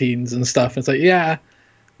white teens and stuff. And it's like, yeah,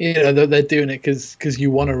 they're doing it because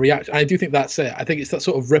you want to react. And I do think that's it. I think it's that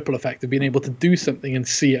sort of ripple effect of being able to do something and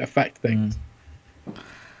see it affect things.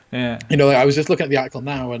 Yeah. Like, I was just looking at the article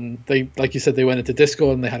now, and they, like you said, they went into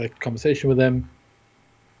Discord and they had a conversation with him.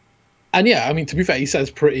 And yeah, I mean, to be fair, he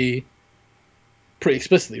says pretty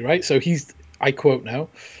explicitly, right? So I quote now,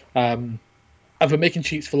 I've been making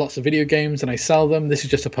cheats for lots of video games and I sell them. This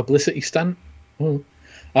is just a publicity stunt.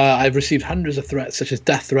 I've received hundreds of threats, such as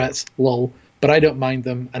death threats, lol, but I don't mind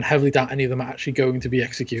them and heavily doubt any of them are actually going to be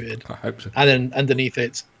executed. I hope so. And then underneath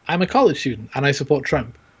it, I'm a college student and I support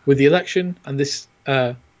Trump with the election and this,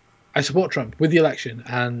 I support Trump with the election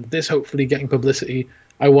and this hopefully getting publicity.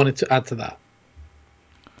 I wanted to add to that.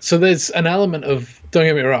 So there's an element of, don't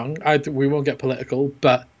get me wrong, we won't get political,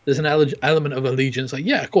 but there's an element of allegiance. Like,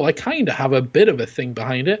 yeah, cool, I kind of have a bit of a thing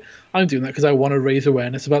behind it. I'm doing that because I want to raise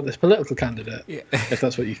awareness about this political candidate, if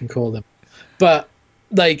that's what you can call them. But,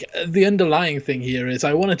 like, the underlying thing here is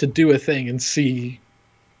I wanted to do a thing and see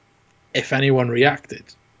if anyone reacted,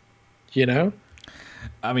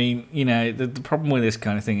 I mean, the problem with this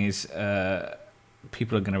kind of thing is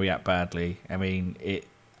people are going to react badly. I mean,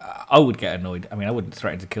 I would get annoyed. I mean, I wouldn't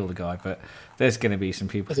threaten to kill the guy, but there's going to be some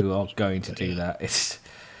people who are going to do that. It's,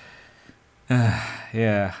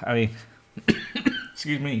 I mean,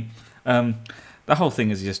 excuse me. The whole thing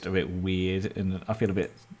is just a bit weird, and I feel a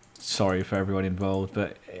bit sorry for everyone involved,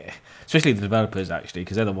 but especially the developers, actually,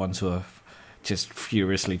 because they're the ones who are just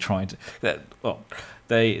furiously trying to.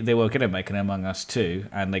 They were going to make an Among Us 2,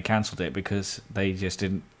 and they cancelled it because they just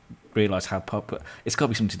didn't realise how popular. It's got to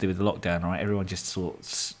be something to do with the lockdown, right? Everyone just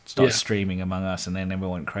starts streaming Among Us, and then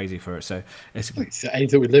everyone went crazy for it. So it's the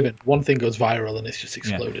age that we live in. One thing goes viral, and it's just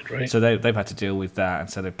exploded, right? So they've had to deal with that, and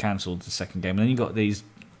so they've cancelled the second game. And then you got these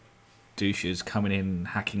douches coming in,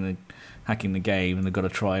 hacking the game, and they've got to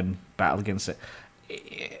try and battle against it.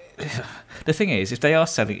 The thing is,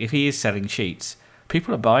 if he is selling cheats,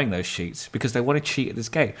 People are buying those cheats because they want to cheat at this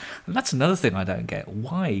game, and that's another thing I don't get.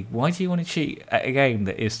 Why? Why do you want to cheat at a game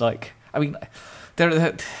that is like? I mean,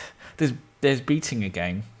 there's beating a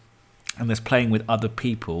game, and there's playing with other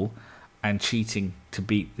people, and cheating to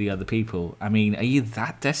beat the other people. I mean, are you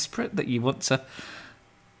that desperate that you want to?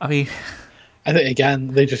 I mean, I think again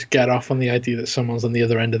they just get off on the idea that someone's on the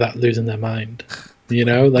other end of that losing their mind.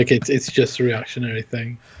 Like it's just a reactionary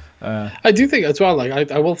thing. I do think as well,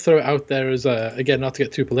 like I will throw it out there as again, not to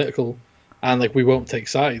get too political, and like we won't take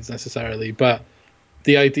sides necessarily, but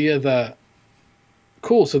the idea that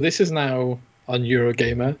cool, so this is now on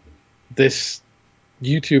Eurogamer, this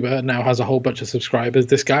YouTuber now has a whole bunch of subscribers,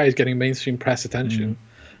 this guy is getting mainstream press attention,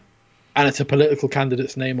 and it's a political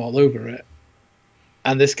candidate's name all over it,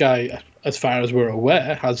 and this guy, as far as we're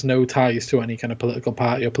aware, has no ties to any kind of political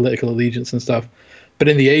party or political allegiance and stuff. But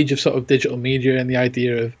in the age of sort of digital media and the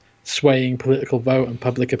idea of swaying political vote and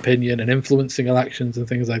public opinion and influencing elections and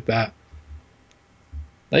things like that,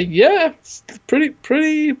 like it's a pretty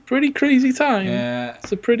crazy time. Yeah,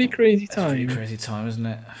 it's a pretty crazy time. It's a pretty crazy time, isn't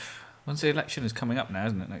it? When's the election is coming up now,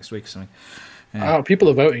 isn't it? Next week or something. Yeah. Oh, people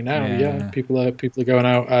are voting now. Yeah. People are going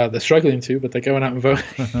out. They're struggling to, but they're going out and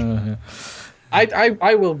voting.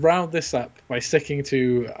 I will round this up by sticking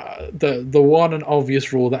to the one and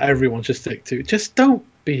obvious rule that everyone should stick to. Just don't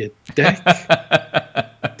be a dick.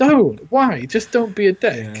 Don't. Why? Just don't be a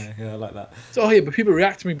dick. Yeah, I like that. So, but people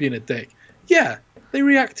react to me being a dick. Yeah, they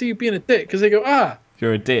react to you being a dick because they go,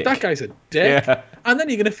 you're a dick. That guy's a dick. Yeah. And then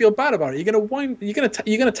you're going to feel bad about it. You're going to whine. You're going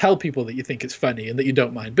to tell people that you think it's funny and that you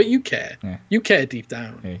don't mind, but you care. Yeah. You care deep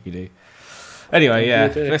down. Yeah, you do. Anyway,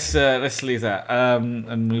 let's leave that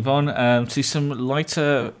and move on to some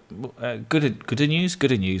lighter, good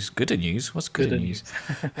news. What's good news?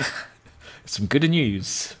 Some good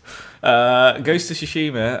news. Ghost of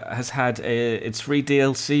Tsushima has had its free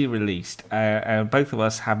DLC released, and both of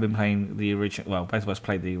us have been playing the original. Well, both of us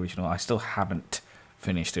played the original. I still haven't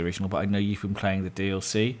finished the original, but I know you've been playing the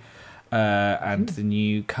DLC and the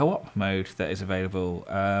new co-op mode that is available,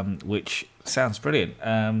 which sounds brilliant.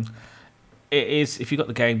 It is. If you got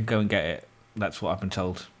the game, go and get it. That's what I've been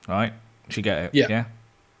told. Right? You should get it. Yeah.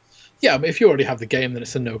 Yeah, but if you already have the game, then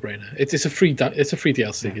it's a no-brainer. It's a free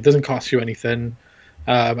DLC. Yeah. It doesn't cost you anything.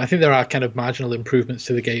 I think there are kind of marginal improvements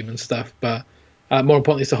to the game and stuff, but more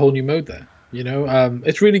importantly, it's a whole new mode there.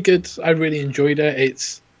 It's really good. I really enjoyed it.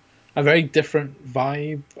 It's a very different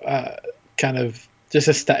vibe, kind of just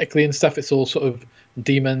aesthetically and stuff. It's all sort of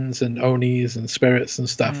demons and onis and spirits and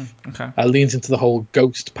stuff. Leans into the whole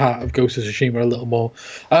ghost part of Ghost of Tsushima a little more.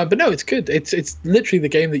 But no, it's good. It's literally the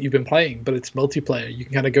game that you've been playing, but it's multiplayer. You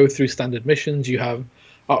can kind of go through standard missions. You have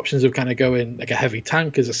options of kind of going like a heavy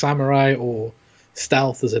tank as a samurai or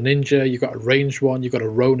stealth as a ninja. You've got a ranged one. You've got a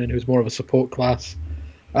Ronin who's more of a support class.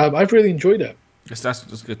 I've really enjoyed it.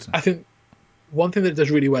 That's good. I think one thing that it does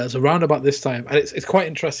really well is around about this time, and it's quite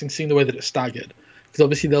interesting seeing the way that it's staggered, because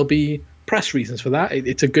obviously there'll be press reasons for that.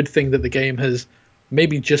 It's a good thing that the game has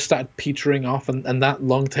maybe just started petering off and that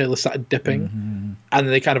long tail has started dipping, and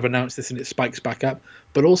they kind of announced this and it spikes back up.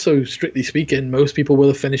 But also, strictly speaking, most people will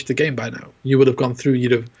have finished the game by now. You would have gone through,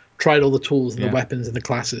 you'd have tried all the tools and the weapons and the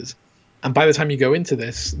classes, and by the time you go into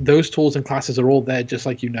this, those tools and classes are all there just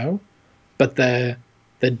like but they're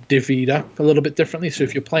divvied up a little bit differently. So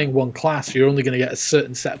if you're playing one class, you're only going to get a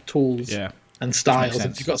certain set of tools and styles.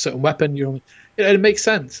 If you've got a certain weapon, you're only... It makes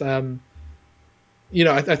sense. I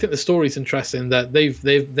think the story's interesting that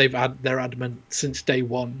they're adamant since day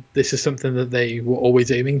one. This is something that they were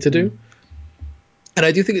always aiming to do. And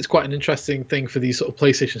I do think it's quite an interesting thing for these sort of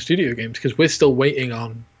PlayStation Studio games, because we're still waiting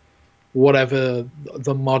on whatever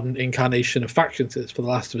the modern incarnation of factions is for The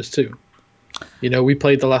Last of Us 2. We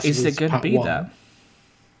played The Last of Us Is it going to be 1. that?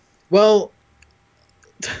 Well,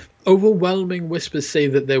 overwhelming whispers say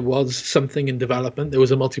that there was something in development. There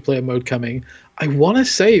was a multiplayer mode coming. I want to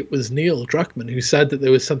say it was Neil Druckmann who said that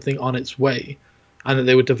there was something on its way and that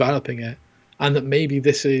they were developing it, and that maybe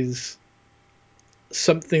this is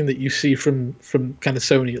something that you see from kind of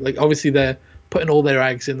Sony. Like, obviously they're putting all their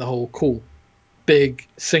eggs in the whole cool big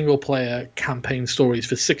single player campaign stories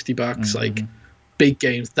for $60, like big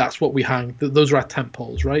games. That's what we hang. Those are our tent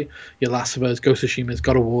poles, right? Your Last of Us, Ghost of Tsushima's,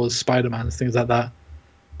 God of War's, Spider-Man's, things like that.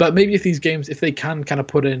 But maybe if these games, if they can kind of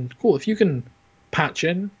put in, cool, if you can patch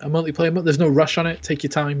in a multiplayer mode, there's no rush on it, take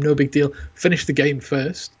your time, no big deal, finish the game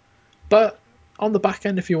first. But on the back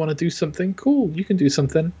end, if you want to do something, cool, you can do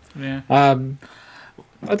something. Yeah.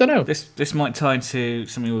 I don't know. This might tie into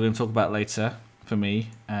something we're going to talk about later for me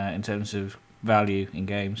in terms of value in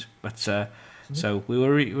games. But so we'll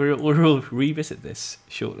revisit this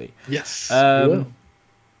shortly. Yes, we will.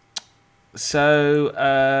 So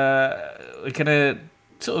we're gonna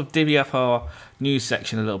sort of divvy up our news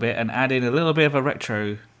section a little bit and add in a little bit of a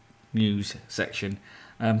retro news section.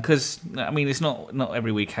 Because I mean, it's not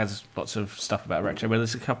every week has lots of stuff about retro, but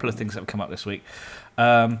there's a couple of things that have come up this week.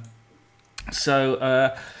 So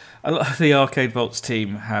a lot of the Arcade Vaults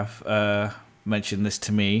team have mentioned this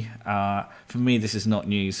to me. For me, this is not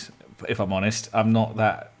news. If I'm honest, I'm not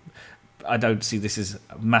that. I don't see this as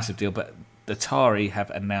a massive deal. But Atari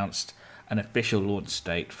have announced an official launch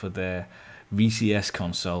date for their VCS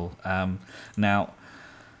console. Now,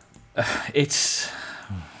 it's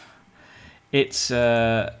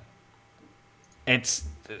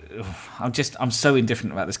I'm so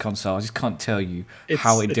indifferent about this console. I just can't tell you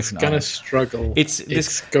how indifferent I am. It's struggle. It's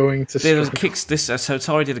going to struggle. So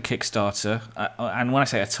Atari did a Kickstarter, and when I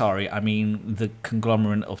say Atari, I mean the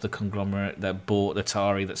conglomerate of the conglomerate that bought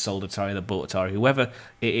Atari, that sold Atari, that bought Atari. Whoever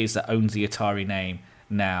it is that owns the Atari name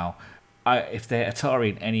now, if they're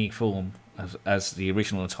Atari in any form, as the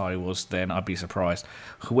original Atari was, then I'd be surprised.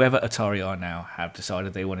 Whoever Atari are now have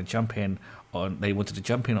decided they want to jump in on. They wanted to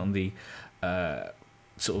jump in on the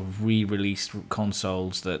sort of re-released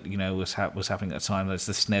consoles that was happening at the time. There's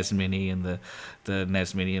the SNES Mini and the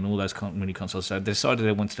NES Mini and all those mini consoles. So they decided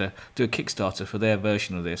they wanted to do a Kickstarter for their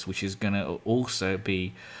version of this, which is going to also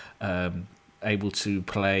be able to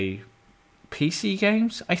play PC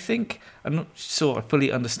games. I think I'm not sure I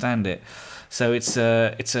fully understand it. So it's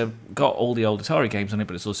got all the old Atari games on it,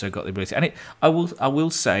 but it's also got the ability. And I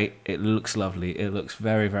will say it looks lovely. It looks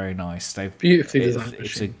very, very nice. They've beautifully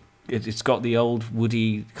designed. It's got the old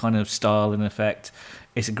Woody kind of style and effect.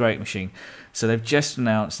 It's a great machine. So they've just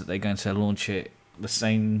announced that they're going to launch it the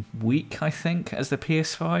same week, I think, as the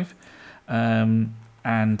PS5.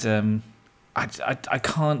 I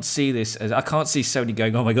can't see this. I can't see Sony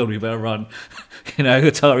going, "Oh my God, we better run!"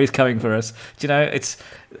 Atari's coming for us. Do you know? It's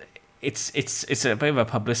a bit of a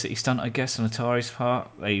publicity stunt, I guess, on Atari's part.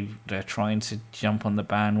 They're trying to jump on the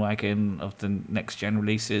bandwagon of the next gen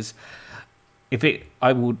releases.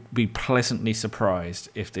 I would be pleasantly surprised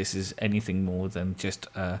if this is anything more than just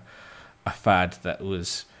a fad that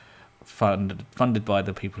was funded by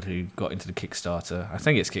the people who got into the Kickstarter. I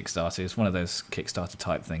think it's Kickstarter. It's one of those Kickstarter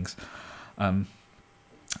type things.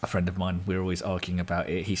 A friend of mine, we're always arguing about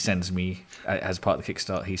it. He sends me, as part of the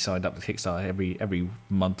Kickstarter, he signed up to Kickstarter every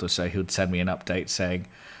month or so. He would send me an update saying,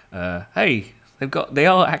 "Hey, they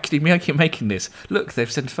are actually making this. Look, they've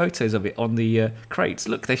sent photos of it on the crates.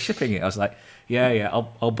 Look, they're shipping it." I was like, "Yeah,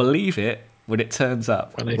 I'll believe it when it turns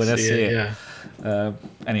up when I see it." Yeah.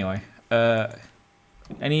 Anyway,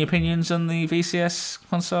 any opinions on the VCS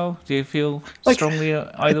console? Do you feel strongly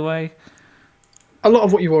either way? A lot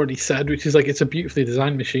of what you've already said, which is it's a beautifully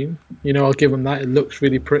designed machine. I'll give them that. It looks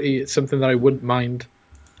really pretty. It's something that I wouldn't mind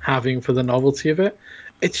having for the novelty of it.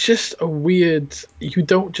 It's just a weird. You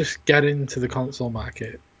don't just get into the console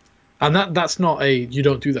market, and that's not a you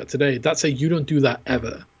don't do that today. That's a you don't do that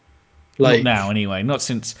ever. Not now, anyway. Not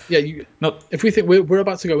since. Yeah, not. If we think we're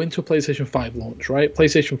about to go into a PlayStation 5 launch, right?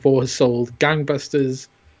 PlayStation 4 has sold gangbusters.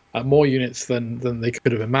 More units than they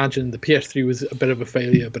could have imagined. The PS3 was a bit of a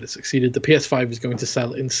failure, but it succeeded. The PS5 is going to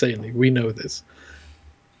sell insanely. We know this.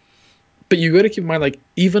 But you got to keep in mind,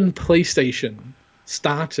 even PlayStation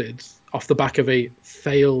started off the back of a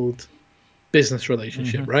failed business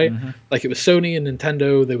relationship, right? Mm-hmm. It was Sony and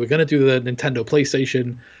Nintendo. They were going to do the Nintendo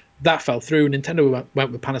PlayStation. That fell through. Nintendo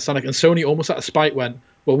went with Panasonic, and Sony almost out of spite went,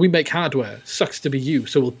 "Well, we make hardware. Sucks to be you,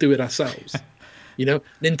 so we'll do it ourselves."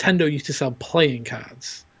 Nintendo used to sell playing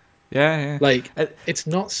cards. Yeah. It's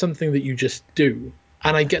not something that you just do.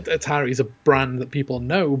 And I get that Atari is a brand that people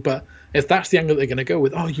know, but if that's the angle they're going to go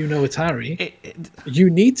with, Atari, you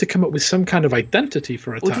need to come up with some kind of identity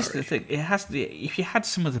for Atari. Well, this is the thing. It has to. If you had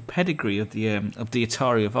some of the pedigree of the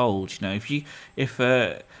Atari of old, if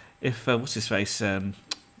what's his face? Oh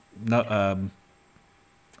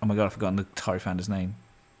my God, I've forgotten the Atari founder's name.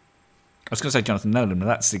 I was going to say Jonathan Nolan, but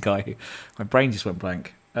that's the guy who my brain just went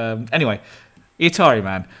blank. Anyway. Atari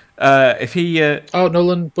man, if he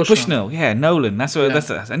Nolan Bushnell. Yeah, Nolan. That's what. Yeah.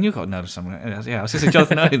 That's and you got Nolan somewhere. Yeah, I was going to say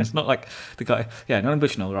Jonathan Nolan. It's not like the guy. Yeah, Nolan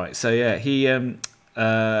Bushnell. Right. So yeah, he actually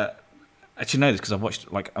know this because I've watched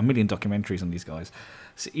a million documentaries on these guys.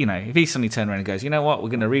 So, if he suddenly turned around and goes, "You know what? We're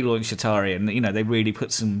going to relaunch Atari," and they really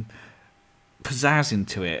put some pizzazz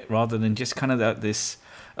into it rather than just kind of this.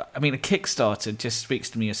 I mean, a Kickstarter just speaks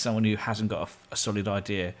to me as someone who hasn't got a solid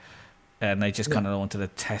idea. And they just kind of wanted to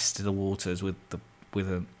test the waters with a.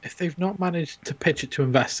 If they've not managed to pitch it to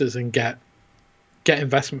investors and get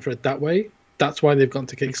investment for it that way, that's why they've gone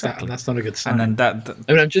to Kickstarter, exactly. And that's not a good sign. And then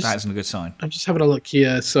that isn't a good sign. I'm just having a look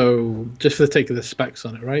here. So just for the sake of the specs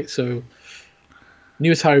on it, right? So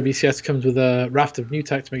New Atari VCS comes with a raft of new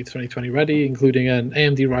tech to make it 2020 ready, including an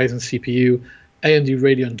AMD Ryzen CPU, AMD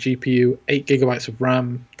Radeon GPU, 8 gigabytes of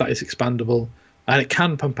RAM that is expandable, and it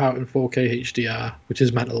can pump out in 4K HDR, which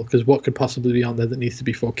is mental, because what could possibly be on there that needs to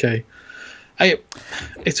be 4K?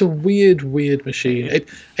 It's a weird machine.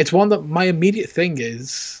 It's one that my immediate thing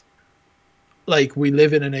is, like, we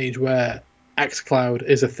live in an age where xCloud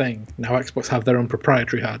is a thing. Now Xbox have their own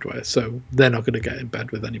proprietary hardware, so they're not going to get in bed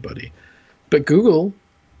with anybody. But Google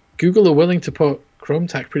are willing to put Chrome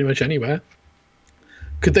tech pretty much anywhere.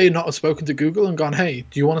 Could they not have spoken to Google and gone, hey,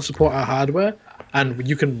 do you want to support our hardware? And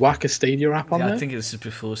you can whack a Stadia app on there? I think this is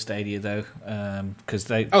before Stadia, though,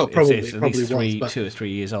 because it's at least 2 or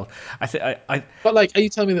 3 years old. But, like, are you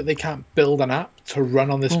telling me that they can't build an app to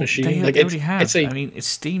run on this machine? They already have. It's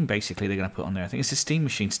Steam, basically, they're going to put on there. I think it's a Steam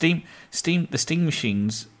machine. The Steam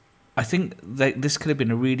machines, I think this could have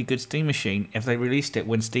been a really good Steam machine if they released it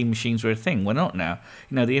when Steam machines were a thing. We're not now.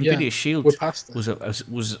 The NVIDIA Shield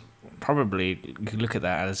was probably, you could look at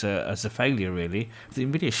that as a failure, really. If the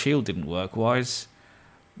NVIDIA Shield didn't work, why is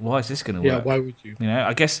this going to work? Yeah, why would you?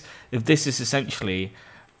 I guess if this is essentially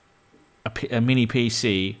a mini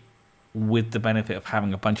PC with the benefit of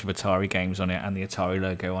having a bunch of Atari games on it and the Atari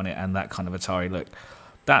logo on it and that kind of Atari look,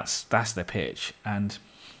 that's their pitch, and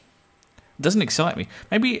it doesn't excite me.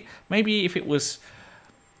 Maybe if it was,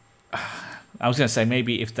 I was going to say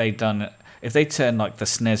maybe if they turned like the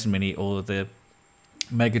SNES Mini or the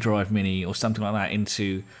Mega Drive Mini or something like that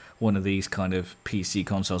into one of these kind of PC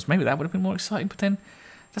consoles, maybe that would have been more exciting. But then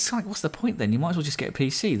that's like, what's the point then? You might as well just get a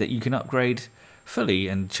PC that you can upgrade fully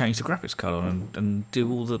and change the graphics card on and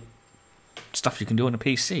do all the stuff you can do on a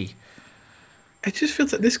PC. It just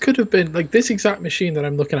feels like this could have been, like, this exact machine that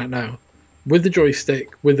I'm looking at now, with the joystick,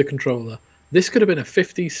 with the controller, this could have been a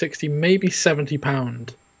 50, 60, maybe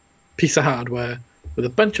 £70 piece of hardware with a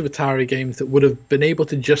bunch of Atari games that would have been able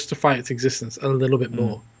to justify its existence a little bit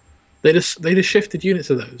more. They just shifted units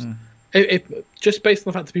of those. It just based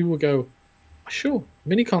on the fact that people would go, sure,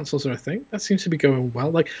 mini consoles are a thing. That seems to be going well.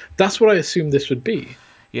 Like, that's what I assumed this would be.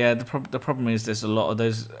 Yeah, the problem is there's a lot of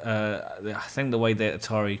those. I think the way that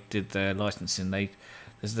Atari did their licensing,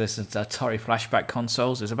 there's Atari flashback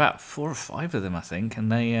consoles. There's about 4 or 5 of them, I think, and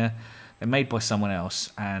they're made by someone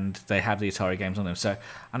else, and they have the Atari games on them. So,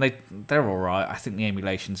 and they're all right. I think the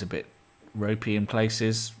emulation's a bit ropey in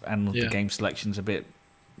places, and the game selection's a bit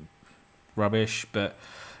rubbish. But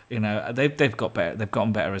they've got better. They've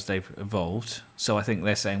gotten better as they've evolved. So I think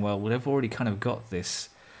they're saying, well, they've already kind of got this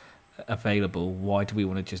available. Why do we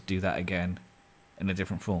want to just do that again in a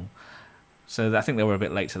different form? So I think they were a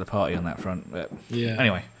bit late to the party on that front. But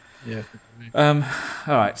anyway. Yeah. All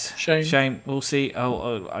right. Shame. We'll see.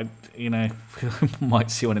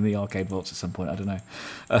 Might see one in the arcade vaults at some point. I don't know.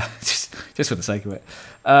 Just for the sake of it.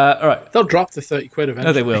 All right. They'll drop the £30 eventually.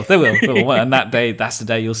 No, they will. Well, and that's the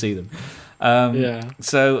day you'll see them.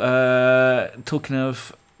 So, talking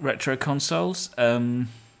of retro consoles,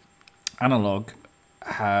 Analog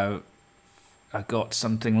have got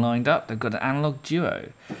something lined up. They've got an Analog Duo,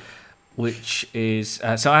 which is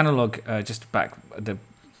so Analog. Just the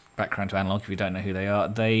background to Analog, if you don't know who they are,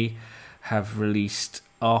 they have released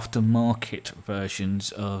aftermarket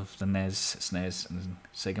versions of the NES, SNES, and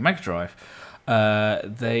Sega Mega Drive.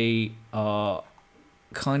 They are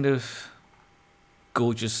kind of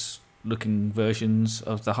gorgeous looking versions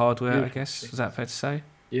of the hardware, I guess. Is that fair to say?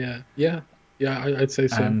 Yeah, I'd say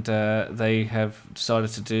so. And they have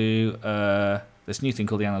decided to do this new thing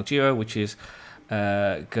called the Analog Duo, which is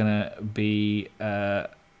gonna be a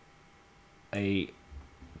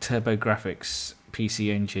TurboGrafx PC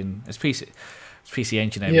Engine. It's PC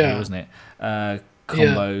Engine over here, wasn't it?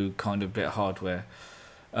 Combo kind of bit of hardware.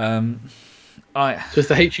 So it's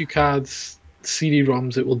the HU cards,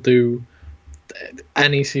 CD-ROMs. It will do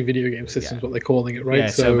NEC video game systems, what they're calling it, right? Yeah,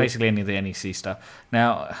 so basically any of the NEC stuff.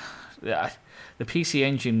 Now, the PC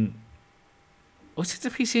Engine. Was it the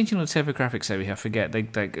PC Engine or TurboGrafx over here? I forget.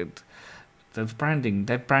 The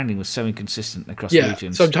branding was so inconsistent across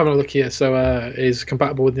regions. So I'm having a look here. So is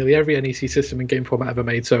compatible with nearly every NEC system and game format ever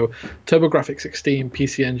made. So TurboGrafx 16,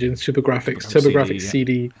 PC Engine, SuperGrafx, TurboGrafx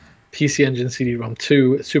CD, PC Engine CD-ROM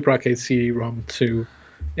 2, Super Arcade CD-ROM 2.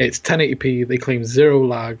 It's 1080p. They claim 0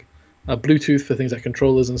 lag, Bluetooth for things like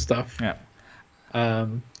controllers and stuff. Yeah.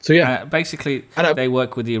 Basically, they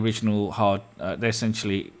work with the original they're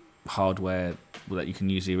essentially hardware that you can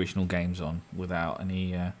use the original games on without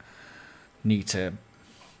any need to,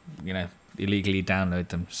 illegally download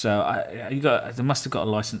them. So they must have got a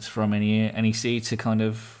license from NEC to kind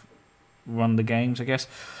of run the games, I guess.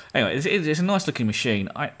 Anyway, it's a nice looking machine.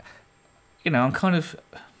 I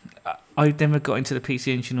never got into the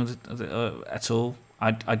PC Engine at all.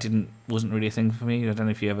 I wasn't really a thing for me. I don't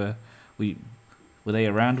know if you ever were they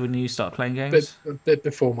around when you started playing A games? bit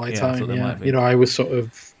before my I time. thought they Yeah, might be. I was sort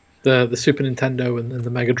of the Super Nintendo and the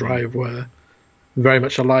Mega Drive were very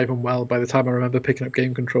much alive and well by the time I remember picking up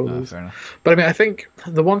game controllers. Fair enough. But I mean, I think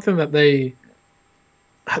the one thing that they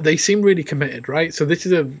seem really committed, right? So this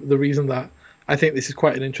is the reason that I think this is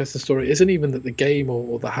quite an interesting story. It isn't even that the game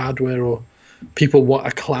or the hardware or people what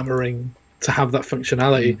are clamoring to have that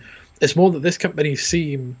functionality. It's more that this company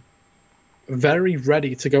seem very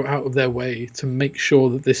ready to go out of their way to make sure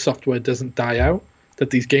that this software doesn't die out, that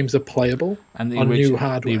these games are playable And on new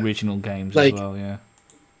hardware. the original games as Like, well, yeah.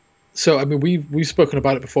 so I mean, we've spoken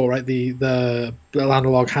about it before, right? The little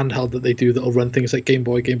analog handheld that they do that'll run things like Game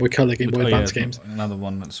Boy, Game Boy Color, Game Boy Advance games. Another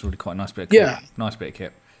one that's really quite a nice bit of Yeah, kit. Nice bit of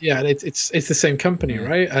kit. yeah, and it's the same company,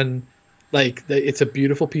 right? And like it's a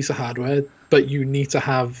beautiful piece of hardware, but you need to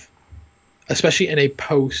have, especially in a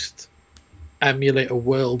post emulator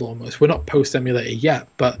world almost. We're not post emulator yet,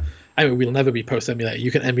 but I mean we'll never be post emulator.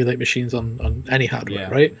 You can emulate machines on any hardware,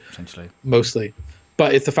 right? Essentially. Mostly.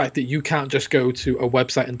 But it's the fact that you can't just go to a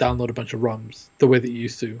website and download a bunch of ROMs the way that you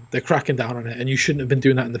used to. They're cracking down on it, and you shouldn't have been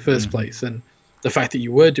doing that in the first place. And the fact that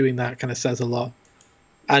you were doing that kind of says a lot.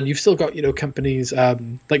 And you've still got, companies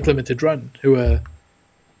like Limited Run who are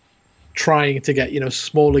trying to get,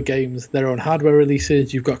 smaller games, their own hardware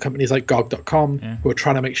releases. You've got companies like GOG.com who are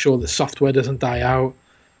trying to make sure that software doesn't die out.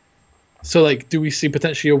 So, like, do we see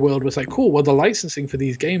potentially a world where it's like, cool, well, the licensing for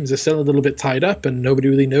these games is still a little bit tied up and nobody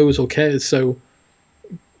really knows or cares. So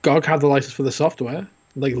GOG have the license for the software.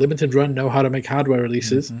 Like, Limited Run know how to make hardware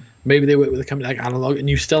releases. Maybe they work with a company like Analog, and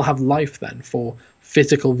you still have life then for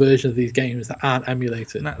physical versions of these games that aren't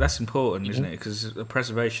emulated. That's important, isn't it? Because the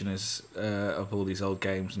preservation of all these old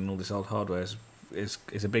games and all this old hardware is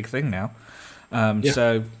a big thing now.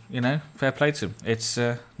 So, fair play to them. It's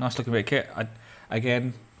a nice looking bit of kit.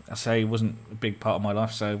 I say it wasn't a big part of my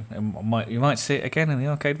life, so you might see it again in the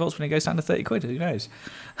arcade vaults when it goes down to 30 quid. Who knows?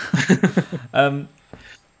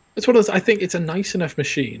 It's one of those, I think it's a nice enough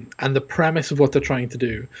machine, and the premise of what they're trying to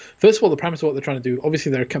do. First of all, the premise of what they're trying to do,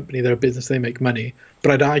 obviously they're a company, they're a business, they make money,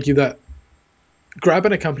 but I'd argue that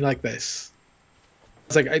grabbing a company like this,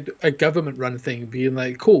 it's like a government-run thing, being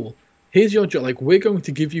like, cool, here's your job, like, we're going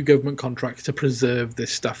to give you government contracts to preserve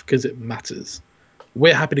this stuff because it matters.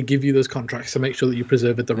 We're happy to give you those contracts to make sure that you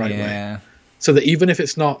preserve it the right way. So that even if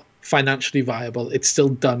it's not financially viable, it's still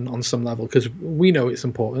done on some level, because we know it's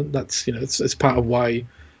important. That's, it's part of why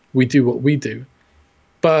we do what we do.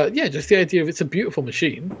 But yeah, just the idea of it's a beautiful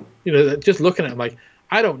machine. Just looking at it, I'm like,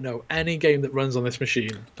 I don't know any game that runs on this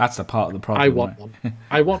machine. That's the part of the problem. I want one.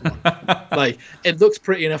 I want one. Like, it looks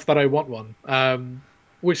pretty enough that I want one,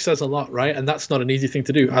 which says a lot, right? And that's not an easy thing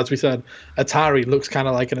to do. As we said, Atari looks kind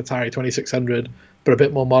of like an Atari 2600, but a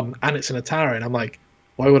bit more modern, and it's an Atari. And I'm like,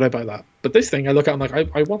 why would I buy that? But this thing, I look at, I'm like,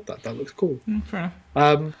 I want that. That looks cool. Fair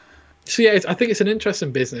enough. So yeah, I think it's an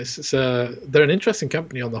interesting business. They're an interesting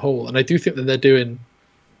company on the whole, and I do think that they're doing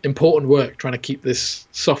important work trying to keep this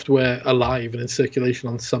software alive and in circulation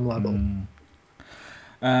on some level.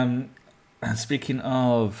 And speaking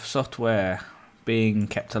of software being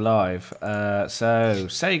kept alive, so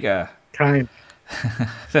Sega.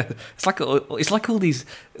 It's like all these,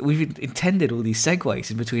 we've intended all these segues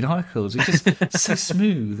in between articles. It's just so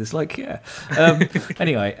smooth. It's like,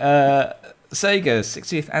 anyway, Sega's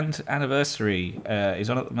 60th anniversary is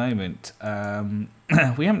on at the moment.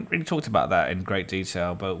 We haven't really talked about that in great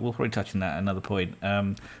detail, but we'll probably touch on that at another point.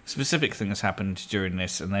 Specific thing that's happened during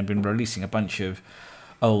this, and they've been releasing a bunch of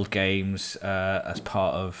old games as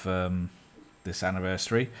part of this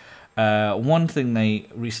anniversary. One thing they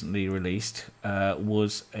recently released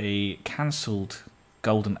was a cancelled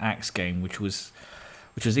Golden Axe game, which was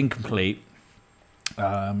incomplete.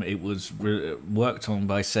 It was worked on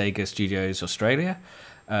by Sega Studios Australia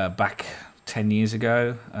back 10 years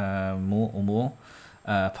ago, more.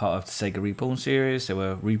 Part of the Sega Reborn series. They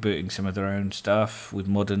were rebooting some of their own stuff with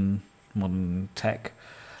modern tech,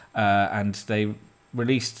 and they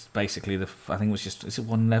released basically I think it was just, is it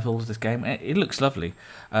one level of this game? It looks lovely.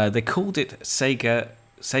 They called it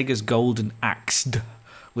Sega's Golden Axed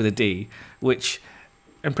with a D, which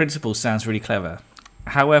in principle sounds really clever.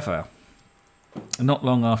 However, not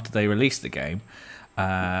long after they released the game,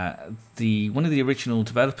 one of the original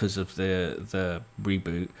developers of the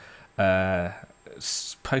reboot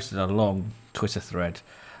posted a long Twitter thread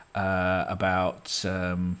about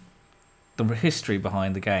the history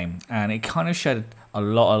behind the game, and it kind of shed a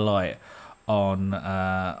lot of light on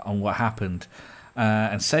what happened.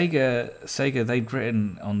 And Sega, they'd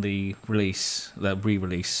written on the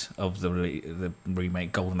re-release of the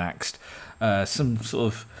remake Golden Axe, some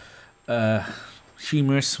sort of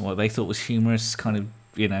humorous, what they thought was humorous, kind of,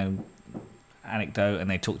 anecdote, and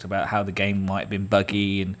they talked about how the game might have been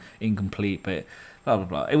buggy and incomplete, but blah blah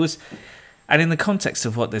blah. It was, and in the context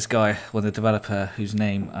of what this guy, the developer whose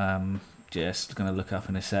name just going to look up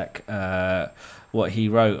in a sec, what he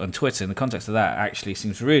wrote on Twitter, in the context of that, actually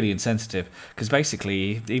seems really insensitive, because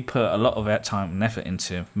basically he put a lot of time and effort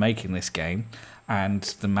into making this game, and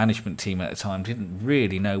the management team at the time didn't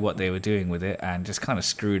really know what they were doing with it, and just kind of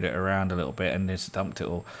screwed it around a little bit and just dumped it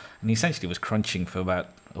all. And he essentially was crunching for about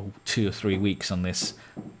 2 or 3 weeks on this,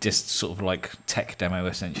 just sort of like tech demo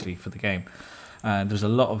essentially for the game. There was a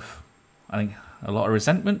lot of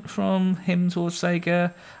resentment from him towards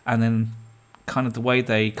Sega, and then kind of the way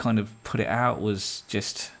they kind of put it out was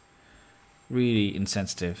just really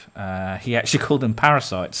insensitive. He actually called them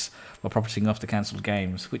parasites while profiting off the cancelled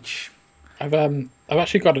games, which I've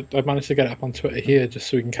actually got it. I've managed to get it up on Twitter here just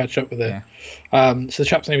so we can catch up with it. Yeah. So the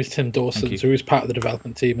chap's name is Tim Dawson, so he was part of the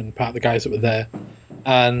development team and part of the guys that were there.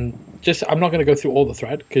 And I'm not going to go through all the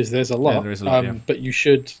thread because there's a lot. Yeah, there is a lot, but you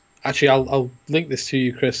should actually. I'll link this to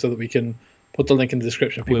you, Chris, so that we can put the link in the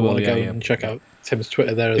description if people want to go and check out Tim's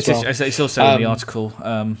Twitter there as well. It's also in the article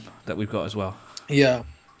that we've got as well. Yeah.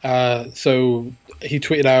 So he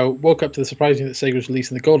tweeted out, woke up to the surprising that Sega was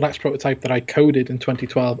releasing the Golden Axe prototype that I coded in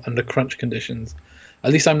 2012 under crunch conditions.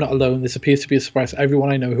 At least I'm not alone. This appears to be a surprise to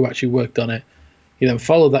everyone I know who actually worked on it. He then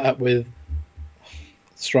followed that up with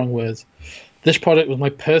strong words. This project was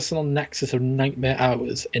my personal nexus of nightmare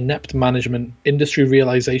hours, inept management, industry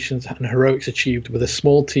realizations, and heroics achieved with a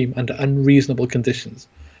small team under unreasonable conditions.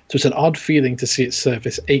 So it's an odd feeling to see it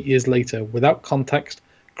surface 8 years later without context,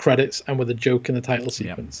 credits, and with a joke in the title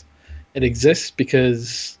sequence. Yep. It exists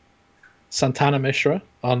because Santana Mishra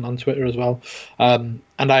on Twitter as well, and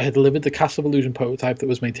I had delivered the Castle of Illusion prototype that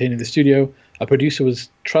was maintained in the studio. A producer we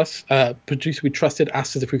trusted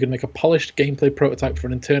asked us if we could make a polished gameplay prototype for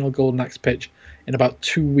an internal Golden Axe pitch in about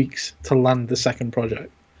 2 weeks to land the second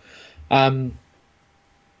project.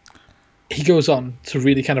 He goes on to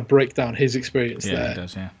really kind of break down his experience there. He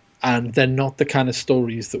does, yeah. And they're not the kind of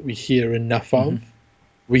stories that we hear enough of.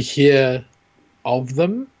 We hear of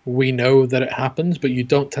them, we know that it happens, but you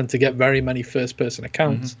don't tend to get very many first-person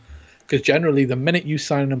accounts, because generally the minute you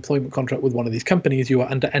sign an employment contract with one of these companies, you are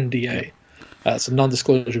under NDA. It's a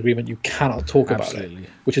non-disclosure agreement. You cannot talk about it,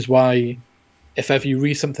 which is why if ever you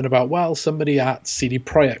read something about, well, somebody at CD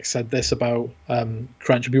Projekt said this about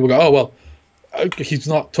Crunch, and people go, oh, well, he's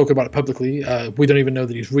not talking about it publicly. We don't even know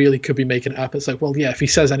that he's really could be making it up. It's like, well, yeah, if he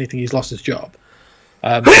says anything, he's lost his job.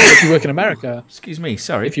 If you work in America, excuse me,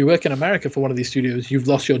 sorry. If you work in America for one of these studios, you've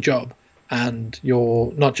lost your job, and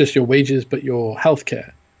your not just your wages, but your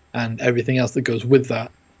healthcare and everything else that goes with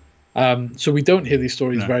that. So we don't hear these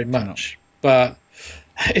stories very much, but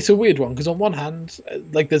it's a weird one because on one hand,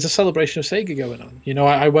 like there's a celebration of Sega going on. You know,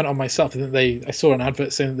 I went on myself. I think I saw an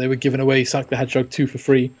advert saying that they were giving away Sonic the Hedgehog 2 for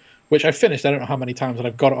free, which I finished. I don't know how many times, and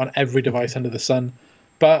I've got it on every device under the sun.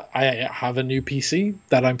 But I have a new PC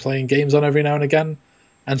that I'm playing games on every now and again.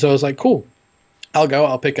 And so I was like, cool,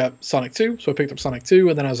 I'll pick up Sonic 2. So I picked up Sonic 2,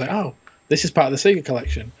 and then I was like, oh, this is part of the Sega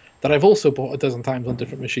collection that I've also bought a dozen times on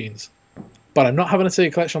different machines. But I'm not having a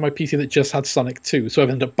Sega collection on my PC that just had Sonic 2, so I've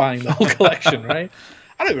ended up buying the whole collection, right?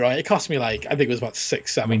 I don't know, right? It cost me I think it was about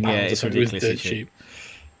 £6-7 pounds. It's ridiculous. It was cheap.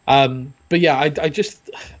 But yeah,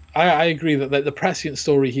 I agree that the prescient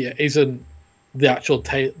story here isn't the actual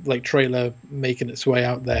trailer making its way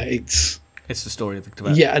out there. It's the story of the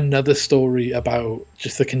developer. Yeah, another story about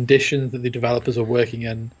just the conditions that the developers are working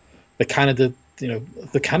in, the kind of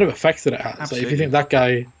effects that it has. Absolutely. Like if you think that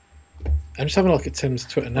guy, I'm just having a look at Tim's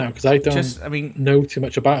Twitter now because I don't know too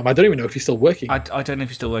much about him. I don't even know if he's still working. I don't know if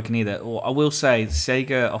he's still working either. Or I will say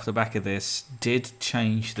Sega, off the back of this, did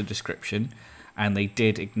change the description, and they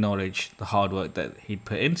did acknowledge the hard work that he'd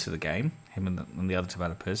put into the game, him and the other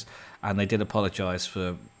developers, and they did apologise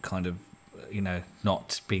for kind of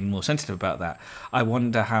not being more sensitive about that. I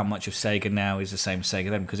wonder how much of Sega now is the same as Sega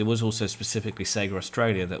then, because it was also specifically Sega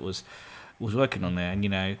Australia that was working on there, and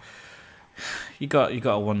you got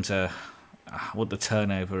to wonder what the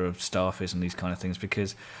turnover of staff is and these kind of things,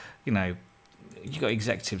 because you got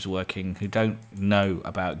executives working who don't know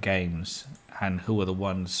about games and who are the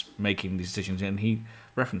ones making these decisions, and he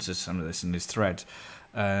references some of this in his thread.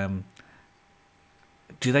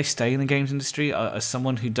 Do they stay in the games industry? As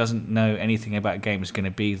someone who doesn't know anything about games going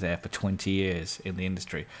to be there for 20 years in the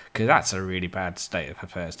industry? Because that's a really bad state of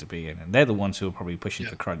affairs to be in. And they're the ones who are probably pushing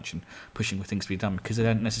for crunch and pushing for things to be done because they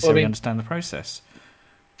don't necessarily understand the process.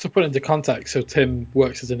 To put it into context, so Tim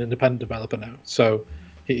works as an independent developer now. So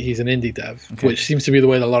he's an indie dev, which seems to be the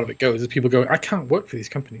way that a lot of it goes. Is people go, I can't work for these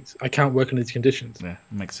companies. I can't work under these conditions. Yeah,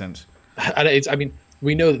 makes sense. And I mean,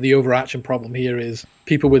 we know that the overarching problem here is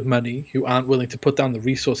people with money who aren't willing to put down the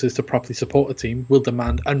resources to properly support a team will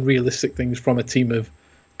demand unrealistic things from a team of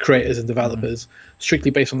creators and developers, strictly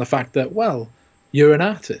based on the fact that, well, you're an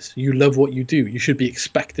artist, you love what you do, you should be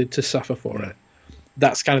expected to suffer for it.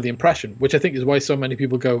 That's kind of the impression, which I think is why so many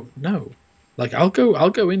people go, no, like I'll go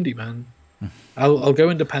indie, man. I'll go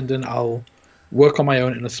independent. I'll work on my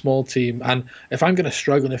own in a small team, and if I'm going to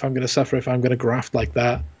struggle, and if I'm going to suffer, if I'm going to graft like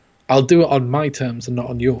that, I'll do it on my terms and not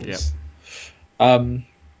on yours.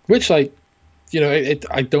 Which, like, you know,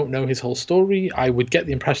 I don't know his whole story. I would get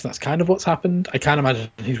the impression that's kind of what's happened. I can't imagine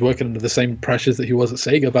he's working under the same pressures that he was at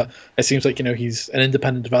Sega, but it seems like, you know, he's an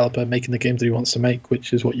independent developer making the games that he wants to make,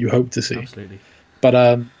 which is what you hope to see. Absolutely.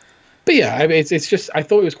 But yeah, I mean, it's just, I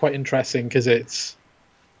thought it was quite interesting because it's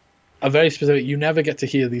a very specific. You never get to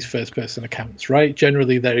hear these first-person accounts, right?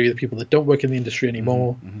 Generally, they're either people that don't work in the industry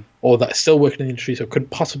anymore, or that are still working in the industry, so couldn't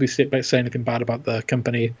possibly say anything bad about the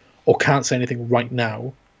company, or can't say anything right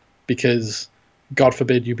now because, God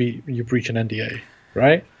forbid, you breach an NDA,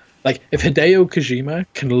 right? Like, if Hideo Kojima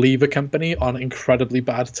can leave a company on incredibly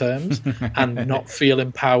bad terms and not feel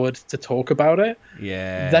empowered to talk about it,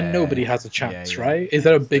 then nobody has a chance, right? Is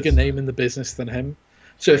there a bigger name in the business than him?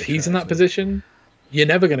 So if he's in that position, you're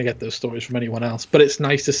never going to get those stories from anyone else. But it's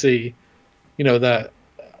nice to see, you know, that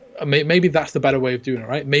maybe that's the better way of doing it,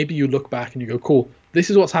 right? Maybe you look back and you go, cool,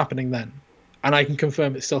 this is what's happening then. And I can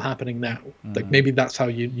confirm it's still happening now. Like, maybe that's how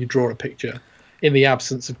you draw a picture in the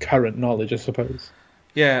absence of current knowledge, I suppose.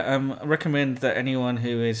 Yeah, I recommend that anyone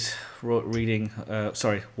who is watching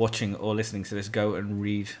or listening to this, go and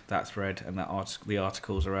read that thread and the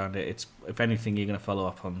articles around it. It's, if anything, you're going to follow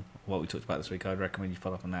up on what we talked about this week. I'd recommend you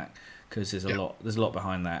follow up on that because there's a lot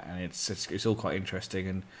behind that, and it's all quite interesting.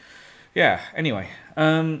 And yeah, anyway,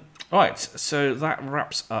 right. So that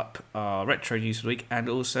wraps up our retro news for the week and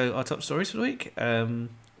also our top stories for the week.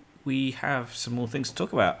 We have some more things to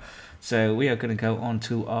talk about. So we are going to go on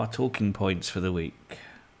to our talking points for the week.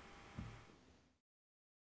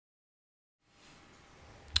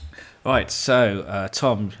 Right, so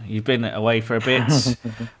Tom, you've been away for a bit.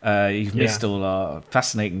 You've missed all our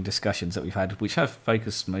fascinating discussions that we've had, which have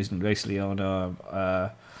focused mostly on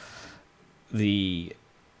the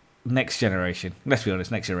next generation. Let's be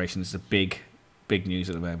honest, next generation is the big news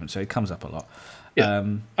at the moment, so it comes up a lot. Yeah.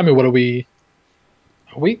 I mean, what are we?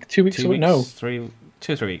 A week? 2 weeks? 2 weeks? No. 2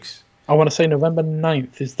 or 3 weeks. I want to say November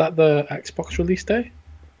 9th. Is that the Xbox release day?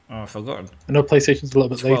 Oh, I've forgotten. I know PlayStation's a little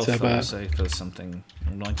bit 12th, later, but... say for something,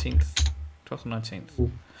 19th? 12th or 19th?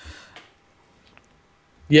 Ooh.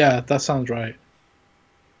 Yeah, that sounds right.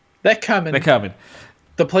 They're coming.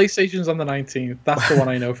 The PlayStation's on the 19th. That's the one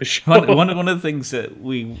I know for sure. One of the things that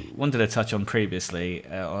we wanted to touch on previously,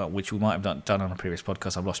 which we might have done on a previous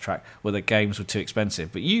podcast, I've lost track, were that games were too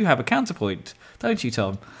expensive. But you have a counterpoint, don't you,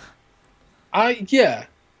 Tom?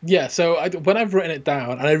 Yeah, so when I've written it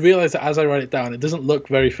down, and I realise that as I write it down, it doesn't look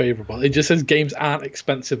very favourable. It just says games aren't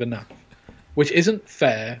expensive enough, which isn't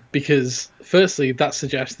fair because, firstly, that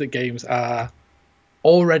suggests that games are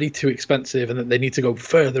already too expensive and that they need to go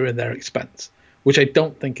further in their expense, which I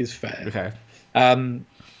don't think is fair. Okay. I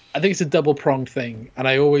think it's a double-pronged thing, and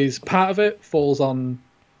part of it falls on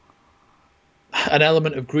an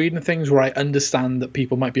element of greed and things where I understand that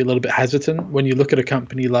people might be a little bit hesitant when you look at a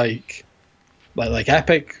company like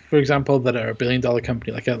Epic, for example, that are $1 billion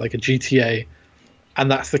company, like a GTA, and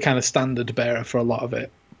that's the kind of standard bearer for a lot of it.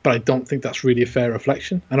 But I don't think that's really a fair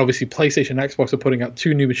reflection. And obviously, PlayStation and Xbox are putting out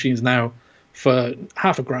 2 new machines now for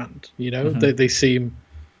 $500,000. You know, they seem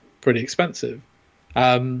pretty expensive.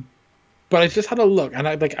 But I just had a look, and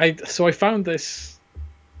I found this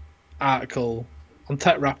article on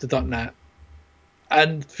techraptor.net,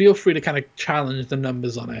 and feel free to kind of challenge the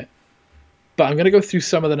numbers on it. But I'm going to go through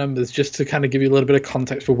some of the numbers just to kind of give you a little bit of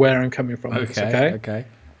context for where I'm coming from. Okay.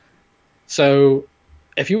 So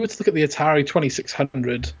if you were to look at the Atari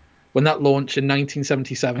 2600, when that launched in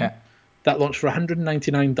 1977, that launched for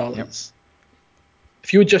 $199. Yep.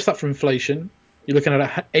 If you adjust that for inflation, you're looking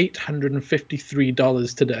at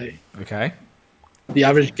 $853 today. Okay. The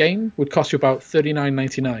average game would cost you about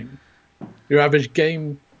 $39.99. Your average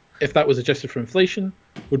game, if that was adjusted for inflation,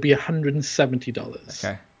 would be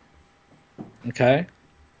 $170. Okay.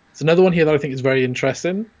 There's another one here that I think is very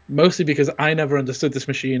interesting, mostly because I never understood this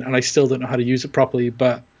machine and I still don't know how to use it properly,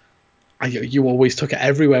 but you always took it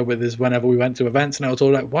everywhere with us whenever we went to events, and I was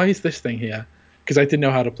all like, why is this thing here? Because I didn't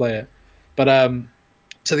know how to play it. But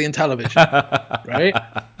so the Intellivision, right?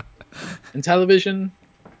 Intellivision,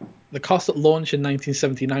 the cost at launch in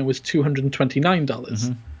 1979 was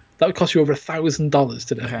 $229. That would cost you over $1,000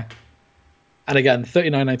 today. Okay. And again,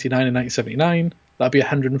 $39.99 in 1979. that'd be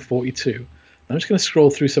 142. I'm just going to scroll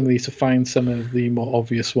through some of these to find some of the more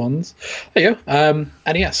obvious ones. There you go.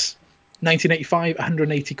 NES, 1985,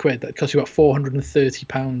 180 quid. That costs you about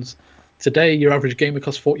 £430. Today, your average game would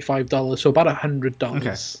cost $45, so about $100.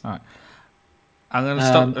 Okay, all right. I'm going to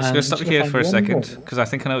stop. I'm going to stop you here for a second because I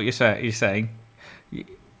think I know what you're saying.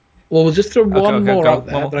 Well, we'll just throw one more out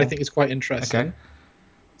there that I think is quite interesting. Okay.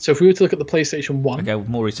 So if we were to look at the PlayStation 1. Okay,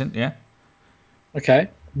 more recent, yeah. Okay.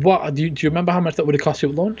 What do you remember how much that would have cost you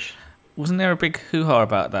at launch? Wasn't there a big hoo-ha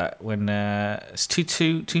about that when it's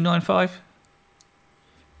 295?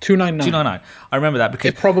 299. I remember that because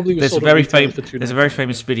it probably was there's a very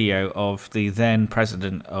famous video of the then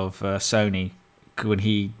president of Sony when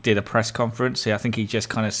he did a press conference. I think he just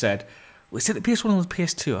kind of said, was it the PS1 or the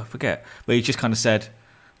PS2? I forget. But he just kind of said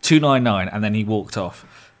 299 and then he walked off.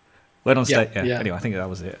 Went on stage. Yeah. Anyway, I think that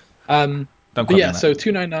was it. Don't quote me on that. So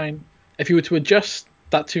 299. If you were to adjust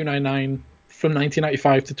that 299 from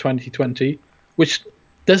 1995 to 2020, which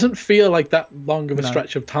doesn't feel like that long of a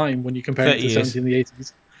stretch of time when you compare it to the 70s and the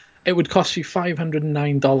 80s, it would cost you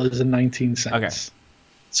 $509.19. Okay.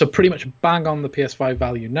 So pretty much bang on the PS5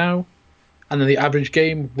 value now. And then the average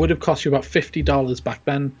game would have cost you about $50 back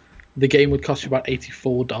then. The game would cost you about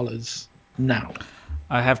 $84 now.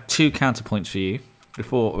 I have two counterpoints for you.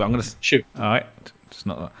 I'm going to shoot. All right, it's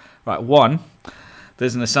not that. Right. One,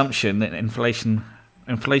 there's an assumption that inflation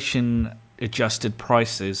adjusted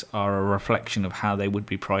prices are a reflection of how they would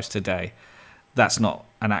be priced today. That's not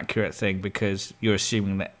an accurate thing because you're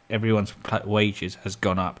assuming that everyone's wages has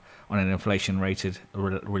gone up on an inflation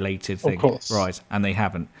related thing, rise, and they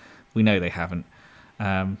haven't. We know they haven't.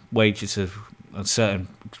 Wages have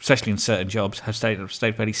especially in certain jobs, have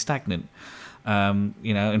stayed fairly stagnant.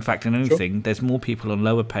 In fact, in anything, there's more people on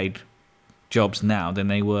lower paid jobs now than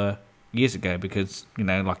they were years ago because,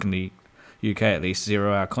 like in the UK at least,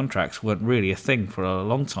 0-hour contracts weren't really a thing for a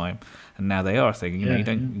long time, and now they are a thing. You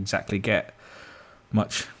don't exactly get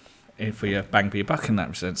much for your bang for your buck in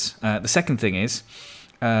that sense. The second thing is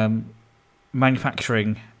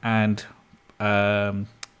manufacturing and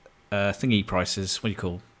thingy prices. What do you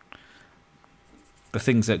call the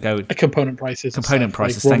things that go component prices? Component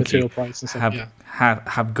prices. Like raw material prices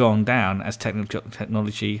have gone down as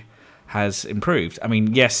technology has improved. I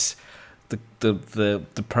mean, yes, the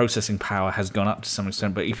processing power has gone up to some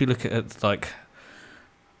extent, but if you look at like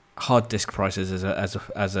hard disk prices as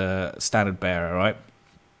a standard bearer, right?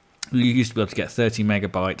 You used to be able to get 30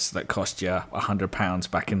 megabytes that cost you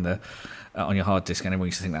 £100 back in the on your hard disk, and everyone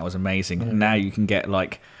used to think that was amazing. Mm. Now you can get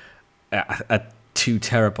like a 2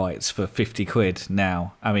 terabytes for 50 quid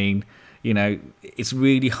now. I mean, it's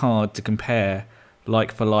really hard to compare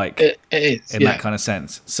like for like it is, in that kind of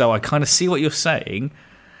sense. So I kind of see what you're saying,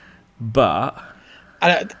 but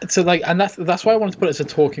that's why I wanted to put it as a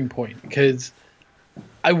talking point, because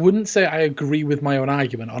I wouldn't say I agree with my own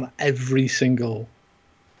argument on every single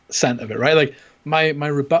cent of it, right? Like my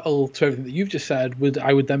rebuttal to everything that you've just said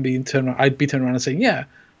I'd be turning around and saying, yeah,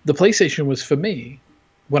 the PlayStation was for me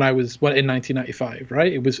when in 1995,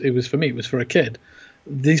 right? It was for me. It was for a kid.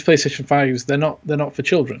 These PlayStation 5s, they're not for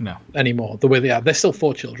children anymore. The way they are, they're still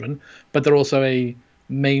for children, but they're also a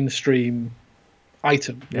mainstream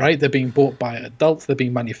item, right? They're being bought by adults. They're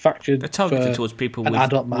being manufactured. They're targeted towards people with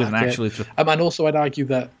adult market. With an actual. And also, I'd argue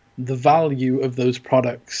that the value of those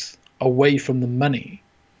products away from the money,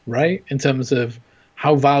 right, in terms of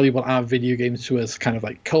how valuable are video games to us, kind of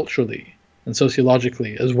like culturally and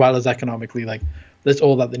sociologically, as well as economically, like there's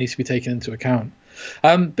all that needs to be taken into account.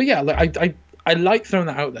 But yeah, like I like throwing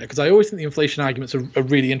that out there because I always think the inflation argument's a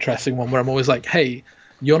really interesting one, where I'm always like, hey,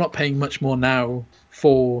 you're not paying much more now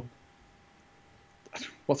for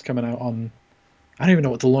what's coming out on. I don't even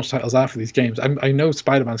know what the launch titles are for these games. I know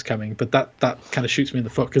Spider-Man's coming, but that kind of shoots me in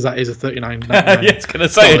the foot because that is a $39 yes, gonna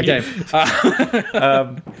say game.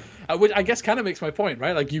 Which I guess kind of makes my point,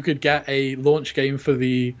 right? Like you could get a launch game for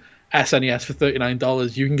the SNES for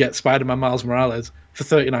 $39. You can get Spider-Man Miles Morales for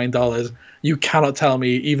 $39. You cannot tell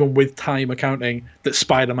me, even with time accounting, that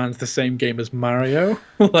Spider-Man's the same game as Mario.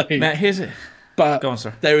 Now, here's it. But go on,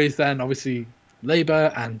 sir. There is then obviously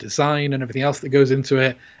labor and design and everything else that goes into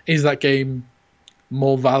it. Is that game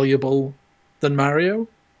more valuable than Mario?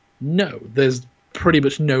 No. There's pretty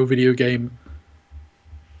much no video game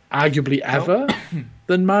arguably ever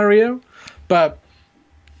than Mario. But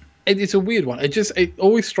it's a weird one. It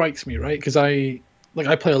always strikes me, right? Because I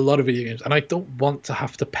play a lot of video games and I don't want to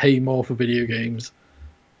have to pay more for video games.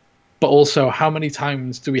 But also, how many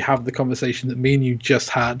times do we have the conversation that me and you just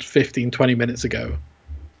had 15, 20 minutes ago?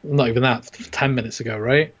 Not even that, 10 minutes ago,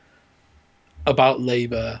 right? About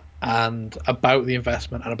labor and about the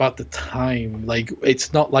investment and about the time. Like,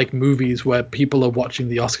 it's not like movies where people are watching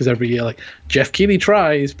the Oscars every year. Like, Jeff Keighley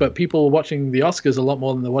tries, but people are watching the Oscars a lot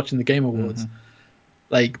more than they're watching the Game Awards.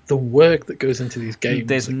 Like, the work that goes into these games.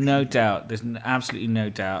 There's no doubt. There's absolutely no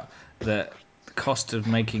doubt that the cost of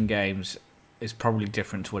making games is probably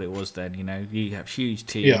different to what it was then. You know, you have huge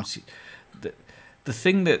teams. Yeah. The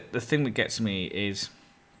thing that gets me is,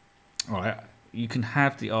 all right, you can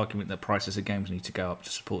have the argument that prices of games need to go up to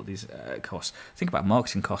support these costs. Think about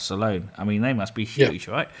marketing costs alone. I mean, they must be huge,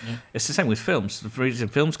 right? Yeah. It's the same with films. The reason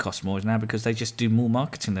films cost more is now because they just do more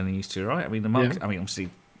marketing than they used to, right? I mean, I mean, obviously,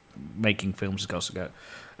 making films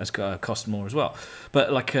has cost more as well.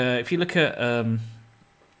 But like, if you look at,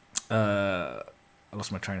 I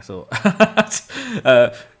lost my train of thought.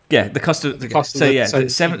 Yeah, the cost of it's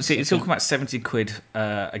talking about £70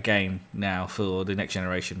 a game now for the next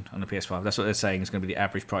generation on the PS5. That's what they're saying is going to be the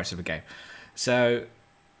average price of a game. So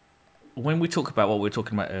when we talk about what we were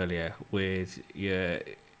talking about earlier with your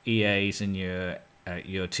EAs and your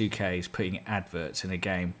 2Ks putting adverts in a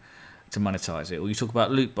game to monetize it, or you talk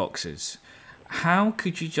about loot boxes, how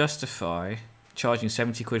could you justify charging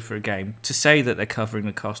 £70 for a game to say that they're covering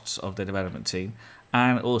the costs of the development team,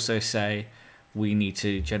 and also say we need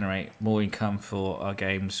to generate more income for our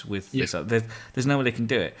games with this? There's no way they can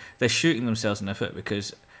do it. They're shooting themselves in the foot,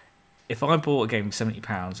 because if I bought a game for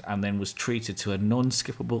 £70 and then was treated to a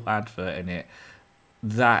non-skippable advert in it,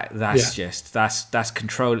 that's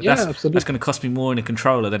control. That's going to cost me more in a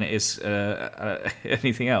controller than it is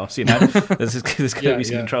anything else. You know, there's going to be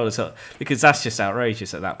some controllers, because that's just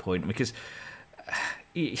outrageous at that point. Because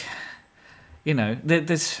you know,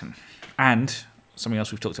 there's, and something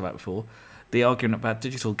else we've talked about before, the argument about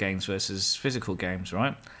digital games versus physical games,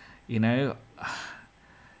 right? You know,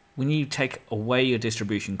 when you take away your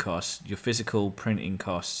distribution costs, your physical printing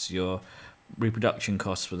costs, your reproduction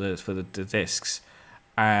costs for the discs,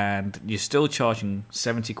 and you're still charging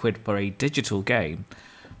 £70 for a digital game,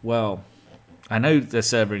 well, I know the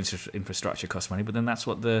server infrastructure costs money, but then that's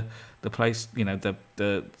what the place, you know, the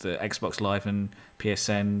Xbox Live and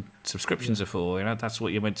PSN subscriptions are for. You know, that's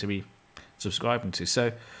what you're meant to be subscribing to.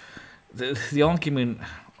 So the argument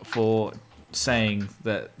for saying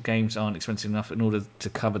that games aren't expensive enough in order to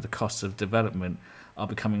cover the costs of development are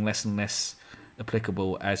becoming less and less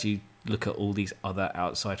applicable as you look at all these other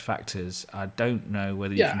outside factors. I don't know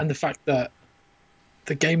whether you can... and the fact that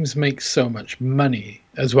the games make so much money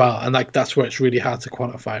as well, and like that's where it's really hard to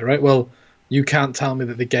quantify, right? Well, you can't tell me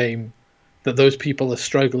that those people are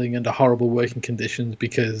struggling under horrible working conditions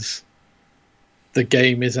because the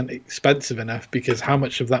game isn't expensive enough, because how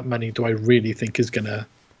much of that money do I really think is going to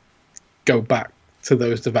go back to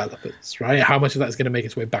those developers, right? How much of that is going to make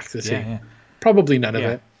its way back to the team? Yeah. Probably none of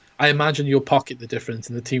it. I imagine you'll pocket the difference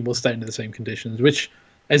and the team will stay under the same conditions, which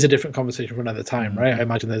is a different conversation for another time, right? I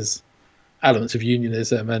imagine there's elements of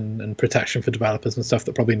unionism and protection for developers and stuff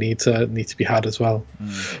that probably need to be had as well.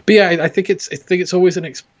 But yeah, I think it's always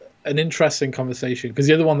an interesting conversation, because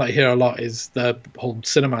the other one that I hear a lot is the whole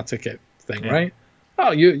cinema ticket thing, right?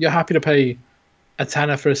 Oh, you're happy to pay a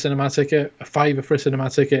tenner for a cinema ticket, a fiver for a cinema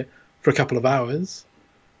ticket for a couple of hours.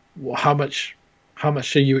 Well, how much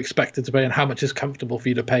are you expected to pay, and how much is comfortable for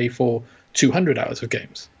you to pay for 200 hours of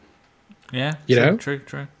games? Yeah, you know, true.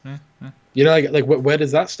 Yeah. You know, like where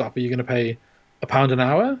does that stop? Are you going to pay £1 an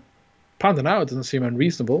hour? £1 an hour doesn't seem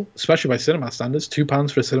unreasonable, especially by cinema standards.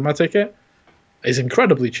 £2 for a cinema ticket is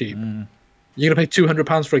incredibly cheap. You're going to pay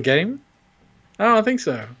 £200 for a game? I don't think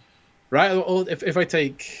so. Right? Or if I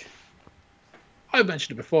take... I've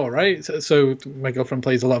mentioned it before, right? So my girlfriend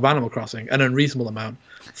plays a lot of Animal Crossing, an unreasonable amount.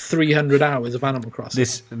 300 hours of Animal Crossing.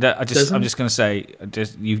 I'm just going to say,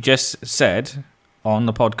 you've just said on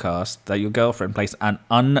the podcast that your girlfriend plays an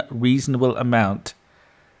unreasonable amount.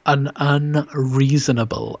 An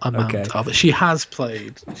unreasonable amount of it. She has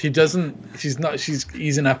played. She's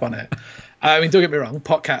easing up on it. I mean, don't get me wrong,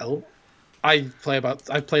 pot kettle. I've played about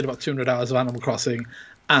 200 hours of Animal Crossing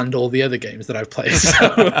and all the other games that I've played. So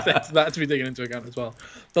that's to be taken into account as well.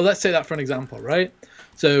 But let's say that for an example, right?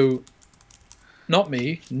 So not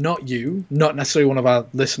me, not you, not necessarily one of our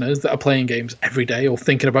listeners that are playing games every day or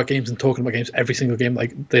thinking about games and talking about games every single game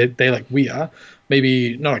like they like we are.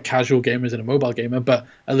 Maybe not a casual gamer as in a mobile gamer, but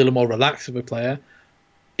a little more relaxed of a player.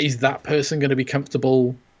 Is that person going to be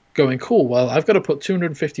comfortable going, cool, well, I've got to put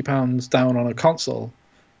 £250 down on a console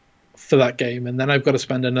for that game, and then I've got to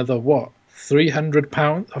spend another, what, £300,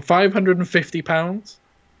 £550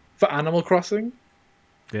 for Animal Crossing?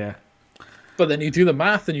 Yeah. But then you do the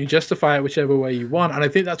math and you justify it whichever way you want. And I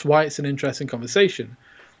think that's why it's an interesting conversation.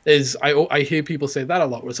 Is I hear people say that a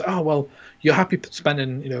lot, where it's like, oh, well, you're happy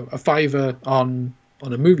spending, a fiver on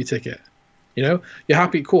on a movie ticket. You know, you're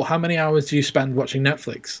happy, cool. How many hours do you spend watching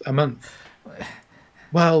Netflix a month?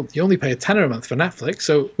 Well, you only pay a tenner a month for Netflix.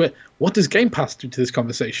 So what does Game Pass do to this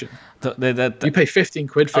conversation? You pay 15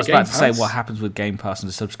 quid for Game Pass. I was about to say what happens with Game Pass and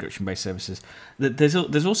the subscription-based services. There's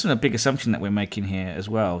also a big assumption that we're making here as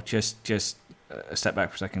well. Just a step back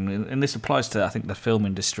for a second, and this applies to, I think, the film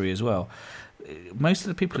industry as well. Most of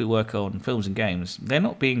the people who work on films and games, they're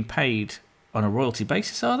not being paid on a royalty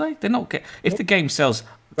basis, are they? They're not if the game sells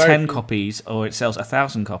 10 copies or it sells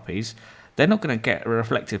 1,000 copies, they're not going to get a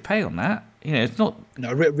reflective pay on that. You know, it's not.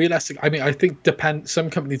 No, realistic. I mean, I think some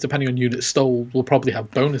companies, depending on units sold, will probably have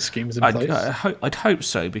bonus schemes in place. I'd hope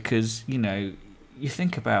so, because you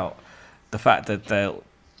think about the fact that they'll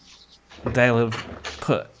have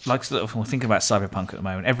put, like, sort of, think about Cyberpunk at the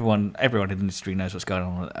moment. Everyone in the industry knows what's going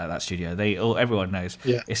on at that studio. Everyone knows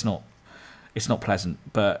it's not pleasant,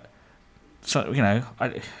 but. So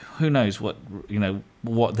who knows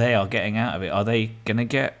what they are getting out of it? Are they going to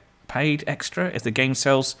get paid extra if the game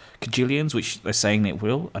sells cajillions, which they're saying it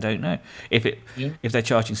will? I don't know. If they're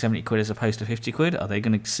charging 70 quid as opposed to 50 quid, are they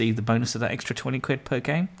going to see the bonus of that extra 20 quid per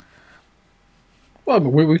game? Well,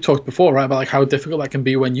 we've talked before, right, about like how difficult that can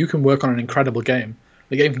be when you can work on an incredible game.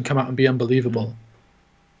 The game can come out and be unbelievable.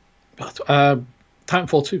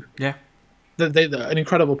 Titanfall 2, they're an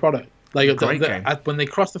incredible product. Like when they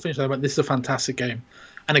crossed the finish line, I went, "This is a fantastic game,"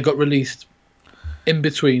 and it got released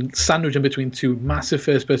sandwiched in between two massive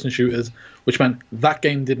first-person shooters, which meant that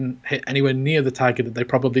game didn't hit anywhere near the target that they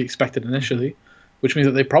probably expected initially, which means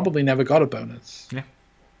that they probably never got a bonus. Yeah,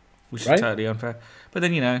 which is totally unfair. But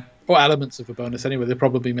then or elements of a bonus anyway, they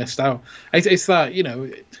probably missed out. It's that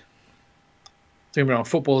don't get me wrong,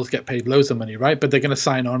 footballers get paid loads of money, right? But they're going to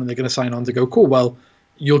sign on, and they're going to sign on to go, cool. Well,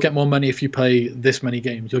 you'll get more money if you play this many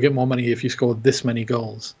games. You'll get more money if you score this many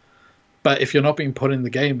goals. But if you're not being put in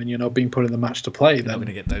the game and you're not being put in the match to play, then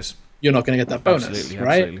you're not going to get that bonus, absolutely,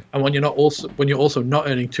 right? Absolutely. And when you're also not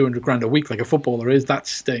earning 200 grand a week like a footballer is, that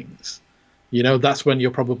stings. That's when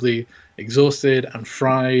you're probably exhausted and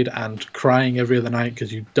fried and crying every other night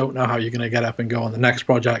because you don't know how you're going to get up and go on the next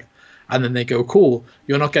project. And then they go, cool,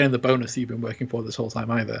 you're not getting the bonus that you've been working for this whole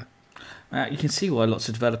time either. You can see why lots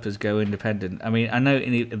of developers go independent. I mean, I know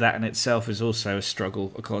that in itself is also a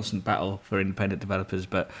struggle, a constant battle for independent developers,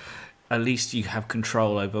 but at least you have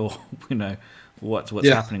control over, what's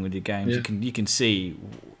happening with your games. Yeah. You can see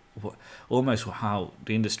almost how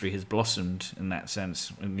the industry has blossomed in that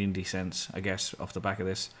sense, in the indie sense, I guess, off the back of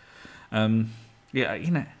this. It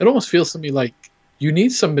almost feels to me like you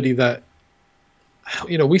need somebody that,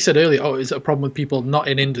 we said earlier, is it a problem with people not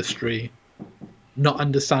in industry not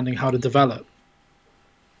understanding how to develop?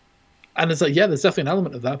 And it's like, there's definitely an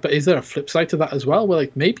element of that, but is there a flip side to that as well? Where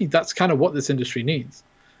like maybe that's kind of what this industry needs.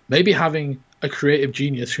 Maybe having a creative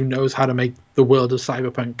genius who knows how to make the world of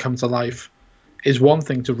Cyberpunk come to life is one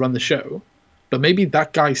thing to run the show, but maybe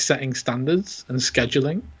that guy setting standards and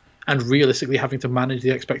scheduling and realistically having to manage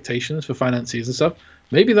the expectations for financiers and stuff,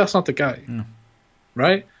 maybe that's not the guy.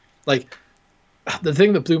 Right? Like, the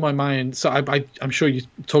thing that blew my mind, so I'm sure you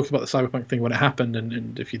talked about the Cyberpunk thing when it happened,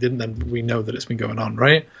 and if you didn't, then we know that it's been going on,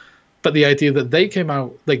 right? But the idea that they came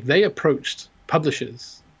out, like they approached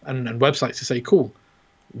publishers and websites to say, cool,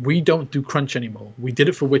 we don't do crunch anymore. We did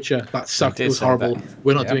it for Witcher. That sucked. It was horrible.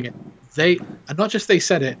 We're not doing it. And not just they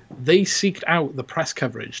said it, they seeked out the press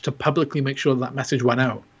coverage to publicly make sure that message went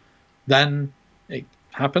out. Then it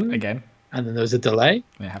happened. Again. And then there was a delay.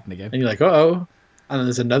 And it happened again. And you're like, uh-oh. And then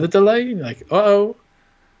there's another delay, and you're like, uh-oh.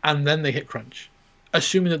 And then they hit crunch,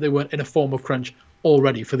 assuming that they weren't in a form of crunch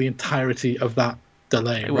already for the entirety of that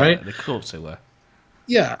delay, right? Of course they were.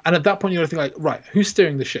 Yeah, and at that point you're going to think, like, right, who's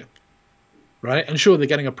steering the ship? Right? And sure, they're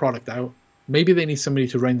getting a product out. Maybe they need somebody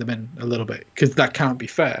to rein them in a little bit, because that can't be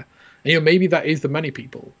fair. And, maybe that is the money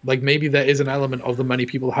people. Like, maybe there is an element of the money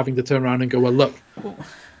people having to turn around and go, well, look,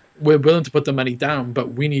 we're willing to put the money down,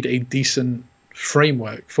 but we need a decent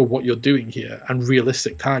framework for what you're doing here and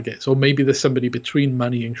realistic targets. Or maybe there's somebody between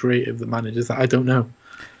money and creative that manages that. I don't know.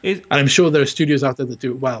 And I'm sure there are studios out there that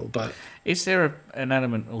do it well, but is there an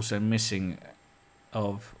element also missing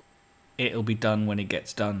of it'll be done when it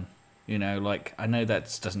gets done? Like, I know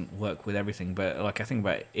that doesn't work with everything, but like I think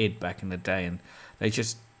about id back in the day, and they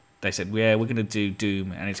said, yeah, we're going to do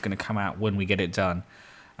Doom and it's going to come out when we get it done.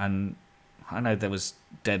 And I know there was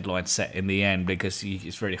deadline set in the end, because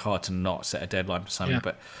it's very hard to not set a deadline for something.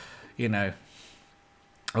 But,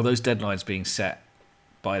 are those deadlines being set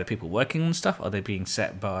by the people working on stuff? Are they being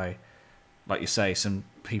set by, like you say, some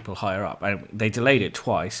people higher up? And they delayed it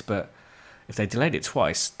twice, but if they delayed it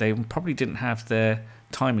twice, they probably didn't have their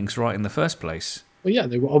timings right in the first place. Well, yeah,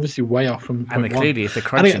 they were obviously way off from. And clearly, if they're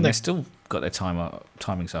crunching, they're still got their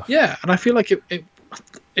timings off. Yeah, and I feel like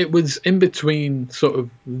it was in between sort of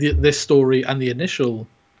this story and the initial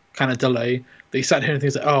kind of delay. They sat here and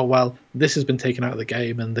things like, oh well, this has been taken out of the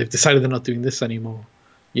game, and they've decided they're not doing this anymore.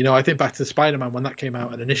 You know, I think back to Spider-Man when that came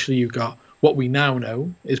out, and initially you got what we now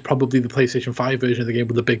know is probably the PlayStation 5 version of the game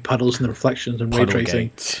with the big puddles and the reflections and ray tracing.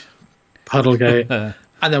 Puddlegate.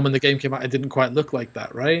 And then when the game came out, it didn't quite look like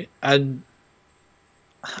that, right? And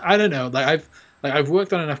I don't know, I've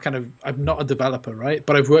worked on enough kind of. I'm not a developer, right?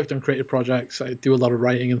 But I've worked on creative projects. I do a lot of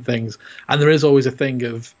writing and things, and there is always a thing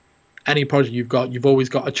of any project you've always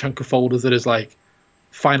got a chunk of folders that is like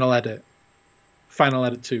Final Edit, Final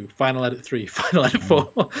Edit 2, Final Edit 3, Final Edit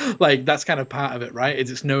 4. Like that's kind of part of it, right?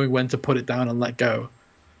 It's knowing when to put it down and let go.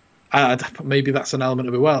 Maybe that's an element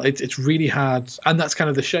of it. Well, it's really hard, and that's kind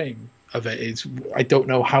of the shame of it. Is I don't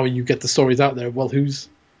know how you get the stories out there. Well,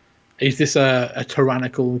 is this a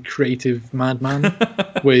tyrannical creative madman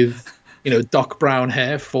with Doc Brown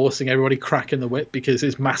hair forcing everybody cracking the whip because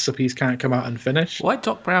his masterpiece can't come out unfinished? Why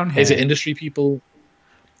Doc Brown hair? Is it industry people?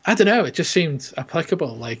 I don't know. It just seemed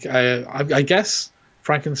applicable. Like I guess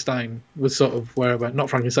Frankenstein was sort of where I went. Not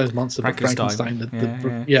Frankenstein's monster, but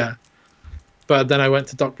Frankenstein. Yeah. But then I went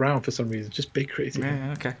to Doc Brown for some reason. Just big creative.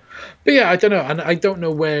 Yeah, okay. But yeah, I don't know, and I don't know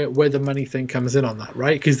where the money thing comes in on that,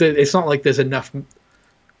 right? Because it's not like there's enough.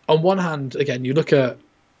 On one hand, again, you look at,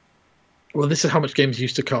 well, this is how much games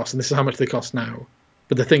used to cost, and this is how much they cost now.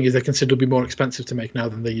 But the thing is, they're considerably more expensive to make now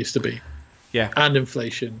than they used to be. Yeah. And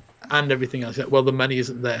inflation and everything else. Well, the money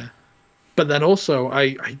isn't there. But then also,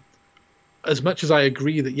 I as much as I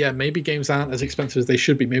agree that, yeah, maybe games aren't as expensive as they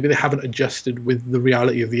should be, maybe they haven't adjusted with the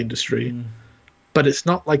reality of the industry. But it's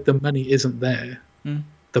not like the money isn't there.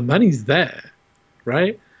 The money's there,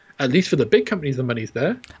 right? At least for the big companies, the money's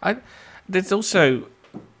there. There's also...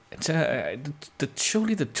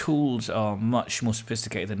 surely the tools are much more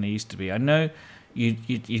sophisticated than they used to be. I know you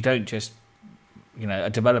don't just, a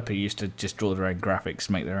developer used to just draw their own graphics,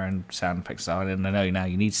 make their own sound effects, and I know now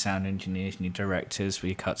you need sound engineers, you need directors for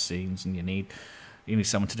your cutscenes, and you need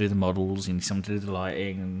someone to do the models, you need someone to do the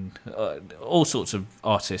lighting, and all sorts of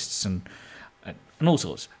artists and all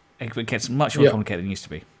sorts. It gets much more complicated than it used to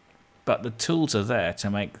be. But the tools are there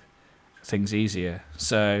to make things easier.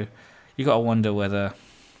 So you got to wonder whether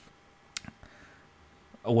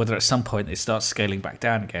at some point it starts scaling back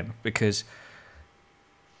down again, because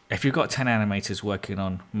if you've got 10 animators working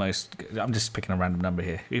on most, I'm just picking a random number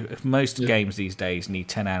here, if most games these days need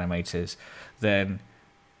 10 animators, then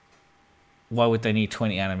why would they need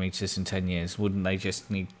 20 animators in 10 years? Wouldn't they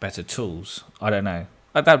just need better tools? I don't know.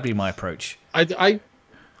 That'd be my approach. I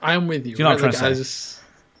am with you. Do you know what I'm trying to say?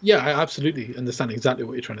 Yeah, I absolutely understand exactly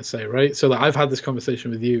what you're trying to say, right? So I've had this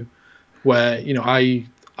conversation with you where,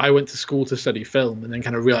 I went to school to study film and then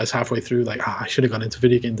kind of realized halfway through, like, I should have gone into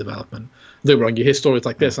video game development. Don't get me wrong, you hear stories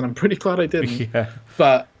like this, and I'm pretty glad I didn't. Yeah.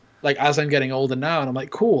 But, like, as I'm getting older now, and I'm like,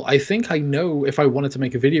 cool, I think I know if I wanted to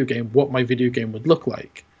make a video game, what my video game would look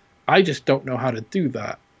like. I just don't know how to do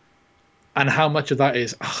that. And how much of that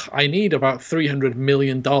is, I need about $300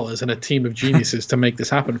 million and a team of geniuses to make this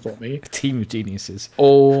happen for me. A team of geniuses.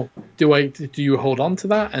 Or do you hold on to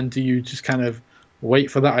that, and do you just kind of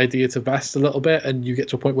wait for that idea to vest a little bit, and you get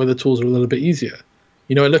to a point where the tools are a little bit easier?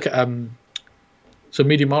 I look at so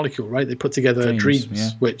Media Molecule, right? They put together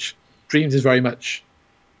Dreams, which Dreams is very much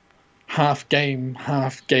half game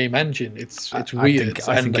engine. It's weird.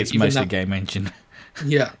 I think it's mostly game engine.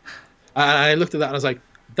 Yeah. And I looked at that and I was like,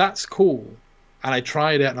 that's cool. And I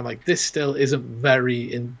tried it and I'm like, this still isn't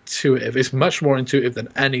very intuitive. It's much more intuitive than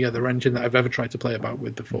any other engine that I've ever tried to play about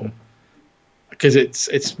with before. Because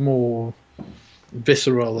it's more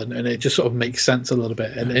visceral and it just sort of makes sense a little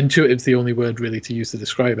bit. And intuitive's the only word really to use to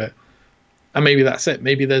describe it. And maybe that's it.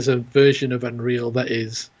 Maybe there's a version of Unreal that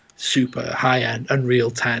is super high-end,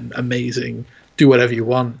 Unreal 10, amazing, do whatever you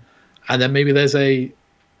want. And then maybe there's a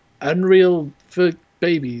Unreal for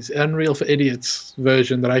babies, Unreal for idiots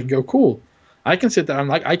version that I can go, cool. I can sit there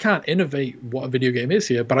and I can't innovate what a video game is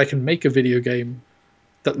here, but I can make a video game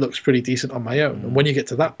that looks pretty decent on my own. And when you get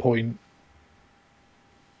to that point,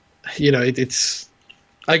 it's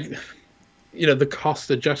like, the costs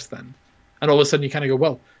adjust then. And all of a sudden you kind of go,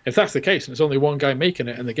 well, if that's the case and it's only one guy making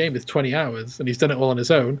it and the game is 20 hours and he's done it all on his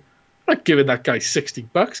own, I'm not giving that guy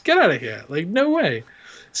 $60. Get out of here. Like, no way.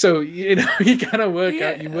 So, you kind of work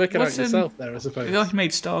out yourself there, I suppose. The guy who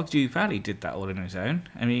made Stardew Valley did that all on his own.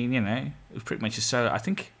 I mean, it was pretty much a solo. I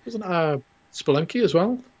think... Wasn't Spelunky as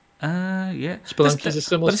well? Yeah. Spelunky's a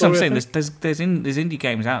similar story. That's what I'm saying. There's indie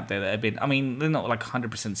games out there that have been... I mean, they're not like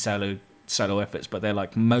 100% solo efforts, but they're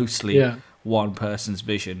like mostly one person's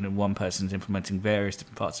vision and one person's implementing various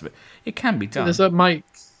different parts of it. It can be done. There's a Mike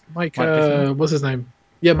Mike, Mike Bithell? what's his name?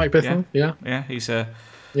 Yeah, Mike Bithell. Yeah. Yeah, he's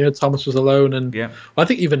Thomas was alone, and yeah, I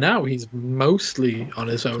think even now he's mostly on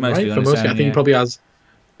his own, mostly right? on For his most, I own. think Yeah.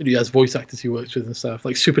 he has voice actors he works with and stuff.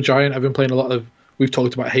 Like Supergiant, I've been playing a lot of. We've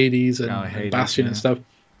talked about Hades and Hades, Bastion and stuff.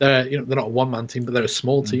 They're not a one man team, but they're a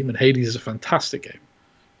small team, and Hades is a fantastic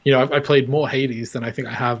game. I played more Hades than I think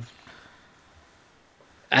I have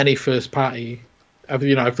any first party.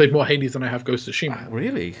 I've played more Hades than I have Ghost of Tsushima.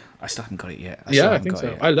 Really? I still haven't got it yet. I think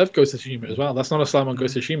so. I love Ghost of Tsushima as well. That's not a slam on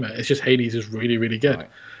Ghost of Tsushima. It's just Hades is really, really good.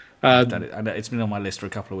 Right. It's been on my list for a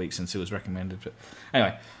couple of weeks since it was recommended. But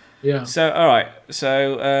anyway, yeah. So all right.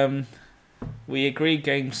 So we agree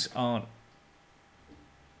games aren't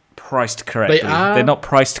priced correctly. They're not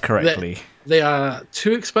priced correctly. They are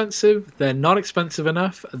too expensive. They're not expensive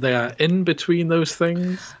enough. They are in between those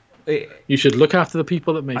things. You should look after the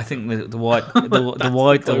people that make. I think the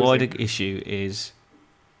wider issue is,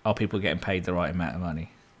 are people getting paid the right amount of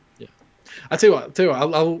money? Yeah, I tell you what.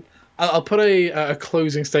 I'll put a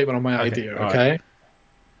closing statement on my idea. Okay.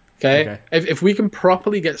 Okay. If we can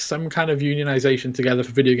properly get some kind of unionization together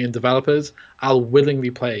for video game developers, I'll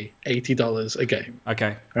willingly pay $80 a game.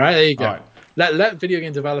 Okay. All right. There you go. Right. Let video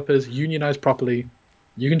game developers unionize properly.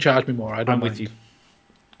 You can charge me more. I'm with you.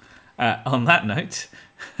 On that note,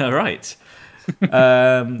 all right.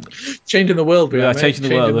 Changing the world. We are changing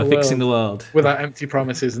the world. We're fixing the world. With our empty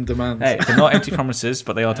promises and demands. Hey, they're not empty promises,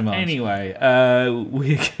 but they are demands. Anyway,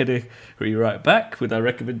 we're going to be right back with our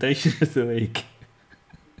recommendation of the week.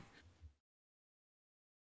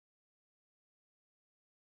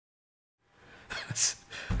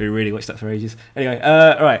 We really watched that for ages. Anyway,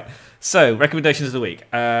 all right. So, recommendations of the week.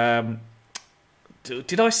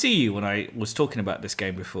 Did I see you when I was talking about this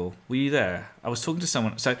game before? Were you there? I was talking to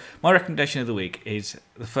someone. So, my recommendation of the week is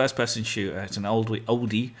the first-person shooter. It's an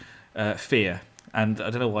oldie, Fear. And I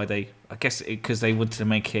don't know why I guess because they wanted to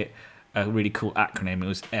make it a really cool acronym. It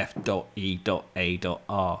was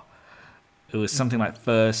F.E.A.R. It was something like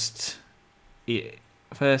first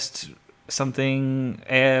something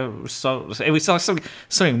air. It was like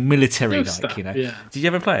something military like, Yeah. Did you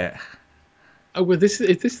ever play it? Oh, well, is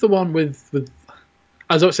this the one with?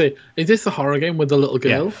 As I would say, is this the horror game with the little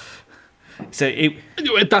girl? Yeah. So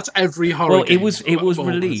that's every horror. Well, game it was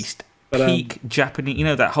released peak Japanese. You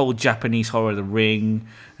know that whole Japanese horror, The Ring,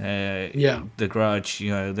 The Grudge.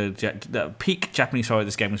 The peak Japanese horror.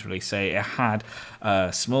 This game was released. So it had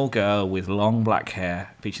a small girl with long black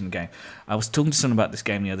hair featuring the game. I was talking to someone about this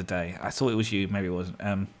game the other day. I thought it was you. Maybe it wasn't.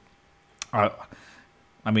 I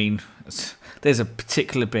mean, there's a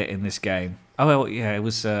particular bit in this game. Oh well, yeah, it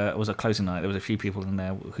was a closing night. There was a few people in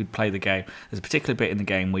there who'd play the game. There's a particular bit in the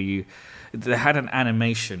game where they had an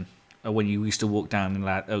animation when you used to walk down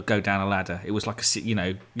go down a ladder. It was like you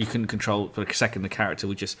couldn't control for a second. The character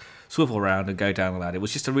would just swivel around and go down the ladder. It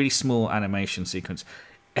was just a really small animation sequence.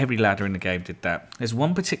 Every ladder in the game did that. There's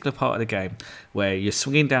one particular part of the game where you're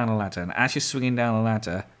swinging down a ladder, and as you're swinging down a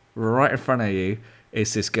ladder, right in front of you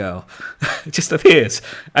is this girl. It just appears,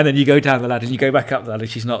 and then you go down the ladder and you go back up the ladder.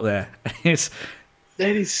 She's not there. That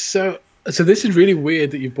is so. So this is really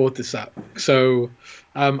weird that you brought this up. So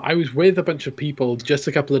I was with a bunch of people just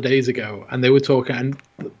a couple of days ago, and they were talking. And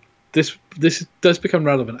this does become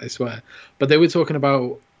relevant, I swear. But they were talking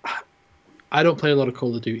about. I don't play a lot of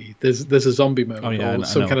Call of Duty. There's a zombie mode or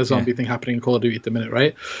some kind of zombie thing happening in Call of Duty at the minute,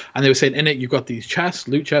 right? And they were saying in it you've got these chests,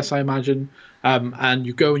 loot chests, I imagine, and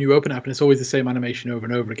you go and you open it up and it's always the same animation over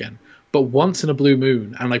and over again. But once in a blue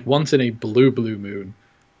moon, and like once in a blue moon,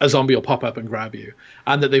 a zombie will pop up and grab you.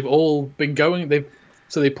 And that they've all been going.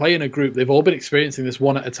 So they play in a group. They've all been experiencing this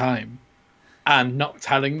one at a time, and not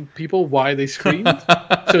telling people why they screamed.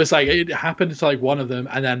 So it's like it happened to like one of them,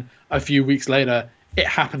 and then a few weeks later it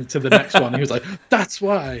happened to the next one. He was like, "That's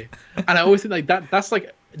why." And I always think like that's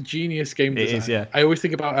like genius game design. It is, yeah. I always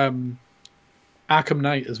think about Arkham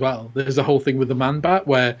Knight as well. There's a whole thing with the man bat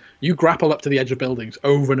where you grapple up to the edge of buildings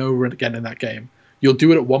over and over again in that game. You'll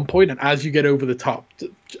do it at one point, and as you get over the top,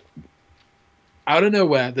 out of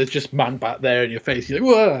nowhere, there's just man bat there in your face. You're like,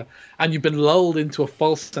 whoa! And you've been lulled into a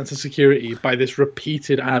false sense of security by this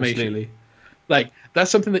repeated animation. Absolutely. Like that's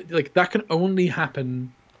something that can only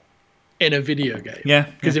happen in a video game. Yeah.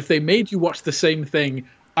 Because if they made you watch the same thing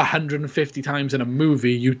 150 times in a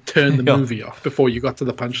movie, you'd turn the movie off before you got to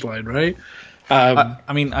the punchline, right? I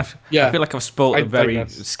feel like I've spoiled a very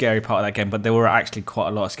scary part of that game, but there were actually quite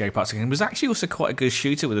a lot of scary parts of the game. It was actually also quite a good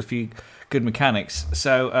shooter with a few good mechanics.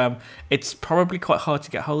 So it's probably quite hard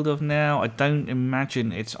to get hold of now. I don't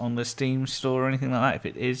imagine it's on the Steam store or anything like that. If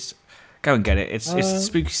it is, go and get it. It's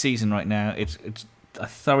spooky season right now. I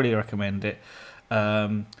thoroughly recommend it.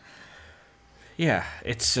 Yeah,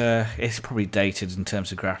 it's probably dated in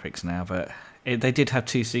terms of graphics now, but they did have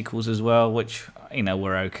 2 sequels as well, which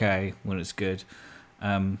were okay when it's good.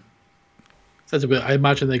 That's a bit. I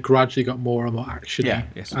imagine they gradually got more and more actiony, Yeah,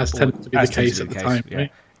 yes, as tended to be the case at the time. Yeah,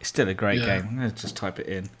 right? it's still a great game. I'm gonna just type it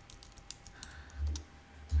in.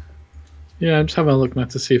 Yeah, I'm just having a look now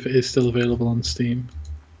to see if it is still available on Steam.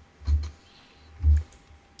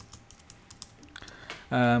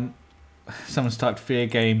 Someone's typed Fear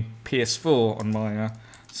game PS4 on my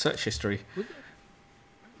search history.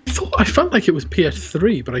 I felt like it was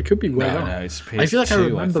PS3, but I could be wrong. No, it's PS2. I feel like I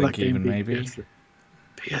remember think that game even maybe.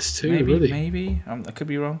 PS2, really? Maybe. I could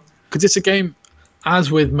be wrong. Because it's a game,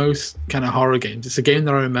 as with most kind of horror games, it's a game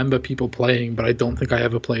that I remember people playing, but I don't think I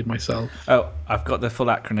ever played myself. Oh, I've got the full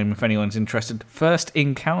acronym if anyone's interested. First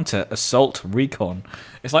Encounter Assault Recon.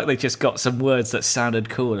 It's like they just got some words that sounded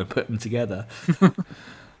cool and put them together.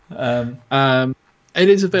 It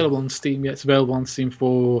is available on Steam. Yeah, it's available on Steam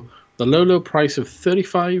for the low price of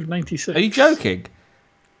 $35.96. Are you joking?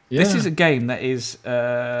 Yeah. This is a game that is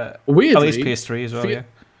weirdly. it's PS3 as well. Yeah.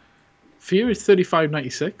 Fear is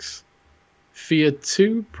 $35.96. Fear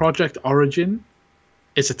 2 Project Origin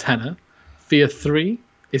is a tenner. Fear 3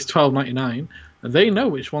 is $12.99. And they know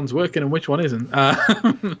which one's working and which one isn't.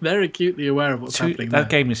 They're acutely aware of what's happening. That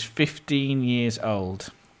game is 15 years old.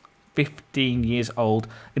 15 years old.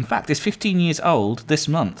 In fact, it's 15 years old this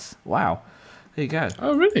month. Wow. There you go.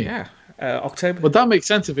 Oh, really? Yeah. October. Well, that makes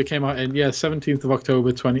sense if it came out in 17th of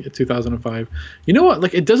October 2005. You know what?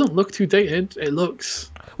 Like, it doesn't look too dated. It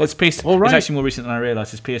looks. Well, it's It's actually more recent than I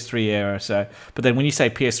realised. It's PS3 era. So, but then when you say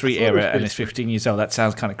PS3 era and it's 15 years old, that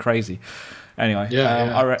sounds kind of crazy. Anyway,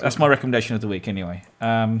 that's my recommendation of the week. Anyway,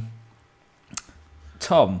 Tom,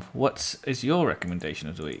 what is your recommendation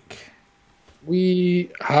of the week?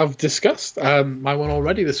 We have discussed my one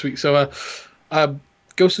already this week. So,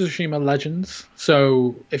 Ghost of Tsushima Legends.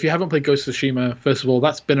 So, if you haven't played Ghost of Tsushima, first of all,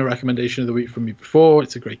 that's been a recommendation of the week from me before.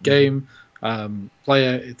 It's a great game. Play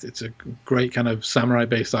it. It's a great kind of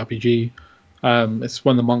samurai-based RPG. It's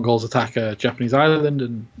when the Mongols attack a Japanese island,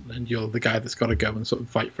 and you're the guy that's got to go and sort of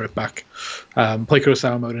fight for it back. Play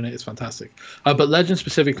Kurosawa mode in it. It's fantastic. But Legends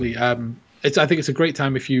specifically, I think it's a great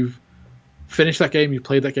time if you've finished that game, you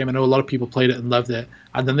played that game. I know a lot of people played it and loved it,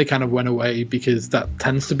 and then they kind of went away because that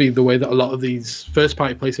tends to be the way that a lot of these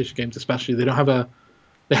first-party PlayStation games, especially, they have a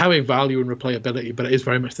value in replayability, but it is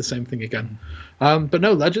very much the same thing again. But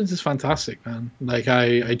no, Legends is fantastic, man. Like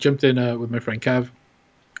I jumped in with my friend Kev.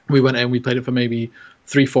 We went in, we played it for maybe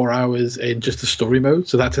 3-4 hours in just the story mode.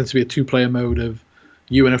 So that tends to be a 2-player mode of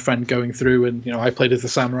you and a friend going through, and I played as the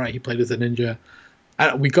samurai, he played as the ninja.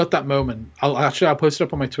 And we got that moment. I'll post it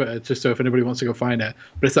up on my Twitter just so if anybody wants to go find it.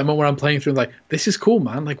 But it's that moment where I'm playing through and like, this is cool,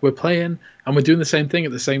 man. Like, we're playing and we're doing the same thing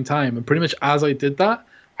at the same time. And pretty much as I did that,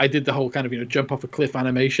 I did the whole kind of jump off a cliff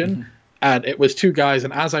animation. Mm-hmm. And it was 2 guys,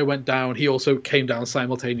 and as I went down, he also came down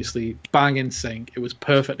simultaneously, bang in sync. It was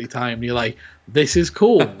perfectly timed. And you're like, this is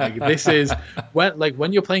cool. Like, this is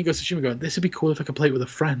when you're playing Ghost of Tsushima, going, this would be cool if I could play it with a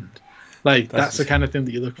friend. Like, that's the kind of thing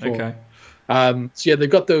that you look for. Okay. So yeah, they've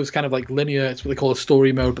got those kind of like linear, it's what they call a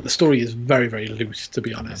story mode, but the story is very, very loose, to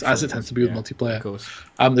be honest, as it tends to be with multiplayer. Of course.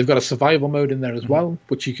 They've got a survival mode in there as well,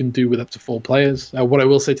 which you can do with up to 4 players. What I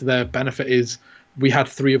will say to their benefit is we had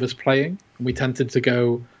 3 of us playing, and we tended to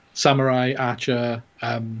go samurai, archer,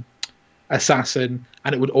 assassin,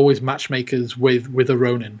 and it would always matchmakers with a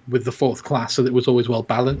Ronin, with the 4th class, so that it was always well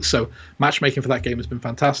balanced. So matchmaking for that game has been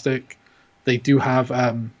fantastic. They do have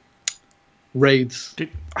raids.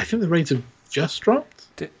 I think the raids have just dropped.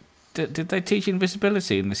 Did they teach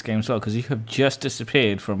invisibility in this game as well? Because you have just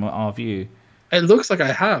disappeared from our view. It looks like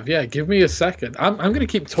I have. Yeah, give me a second. I'm going to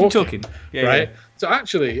keep talking. Yeah, right. Yeah. So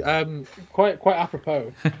actually, quite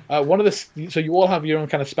apropos. One of the so you all have your own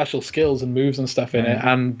kind of special skills and moves and stuff in it.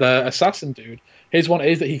 And the assassin dude, his one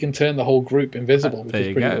is that he can turn the whole group invisible. Which there is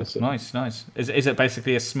you pretty go. awesome. Nice. Is it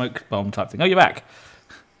basically a smoke bomb type thing? Oh, you're back.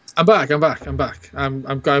 I'm back. I've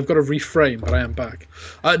got to reframe, but I am back.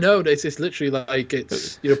 No, it's literally like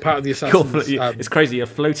it's part of the assassins. It's crazy. You're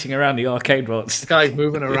floating around the arcade vaults. Guy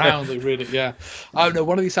moving around, like really, yeah. Oh no,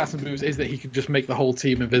 one of the assassin moves is that he can just make the whole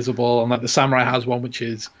team invisible, and like the samurai has one which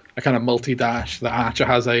is a kind of multi-dash. The archer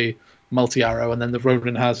has a multi-arrow, and then the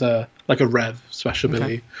Ronin has a rev special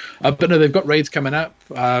ability. But no, they've got raids coming up.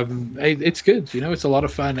 It's good. It's a lot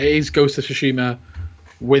of fun. It is Ghost of Tsushima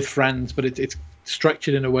with friends, but it's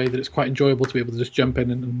structured in a way that it's quite enjoyable to be able to just jump in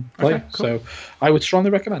and play. Okay, cool. So I would strongly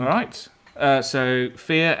recommend. All right. So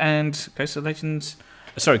Fear and Ghost of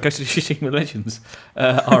Tsushima Legends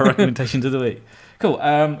are recommendations of the week. Cool.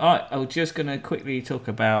 All right. I'm just going to quickly talk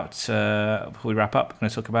about, before we wrap up, I'm going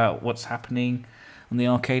to talk about what's happening on the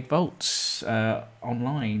Arcade Vaults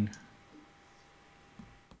online.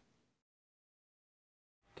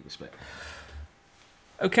 Give it a split.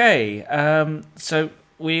 Okay, so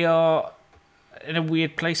we are in a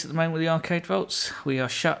weird place at the moment with the Arcade Vaults. We are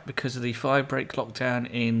shut because of the 5-break lockdown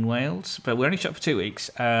in Wales, but we're only shut for 2 weeks.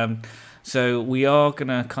 So we are going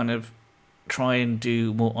to kind of try and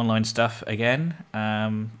do more online stuff again.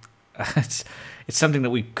 It's something that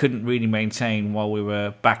we couldn't really maintain while we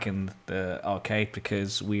were back in the arcade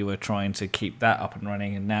because we were trying to keep that up and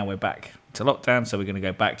running, and now we're back to lockdown, so we're going to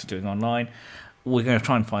go back to doing online. We're going to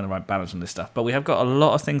try and find the right balance on this stuff, but we have got a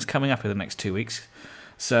lot of things coming up in the next 2 weeks.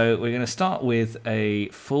 So we're going to start with a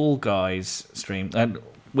Fall Guys stream, and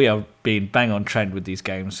we are being bang on trend with these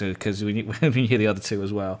games because we hear the other two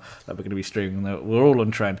as well that we're going to be streaming. We're all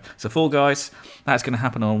on trend. So Fall Guys, that's going to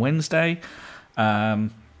happen on Wednesday.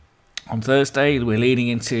 On Thursday, we're leaning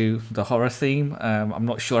into the horror theme. I'm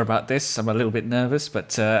not sure about this. I'm a little bit nervous,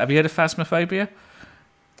 but have you heard of Phasmophobia?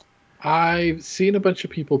 I've seen a bunch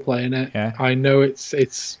of people playing it. Yeah. I know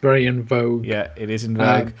it's very in vogue. Yeah, it is in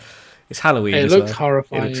vogue. It's Halloween as looks well.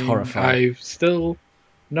 horrifying. It looks horrifying. I've still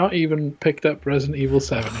not even picked up Resident Evil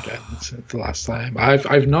 7 again since the last time.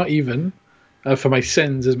 I've not even, for my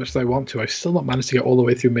sins as much as I want to, I've still not managed to get all the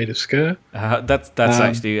way through Made of Scare. That's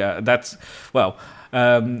actually, well, I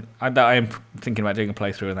am thinking about doing a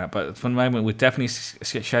playthrough of that, but for the moment we're definitely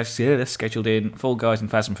scheduled in Fall Guys and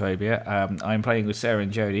Phasmophobia. I'm playing with Sarah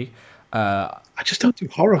and Jodie. I just don't do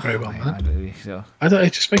horror very well, man. So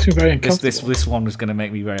It just makes me very uncomfortable. This one was going to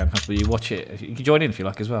make me very uncomfortable. You watch it. You can join in if you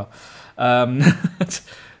like as well.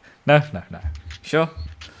 No. Sure?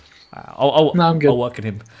 No, I'm good. I'll work at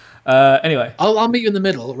him. Anyway. I'll meet you in the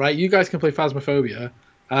middle, right? You guys can play Phasmophobia,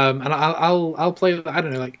 and I'll play, I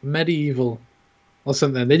don't know, like Medieval or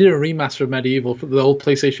something. They did a remaster of Medieval for the old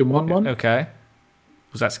PlayStation 1 one. Okay.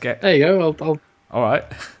 Was that scary? There you go. All right.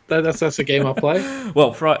 That's a game I'll play.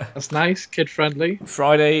 Well, that's nice, kid friendly.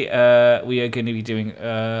 Friday, we are going to be doing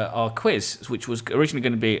our quiz, which was originally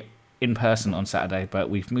going to be in person on Saturday, but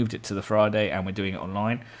we've moved it to the Friday and we're doing it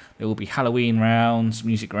online. There will be Halloween rounds,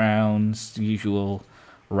 music rounds, the usual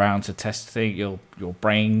round to test your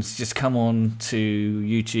brains. Just come on to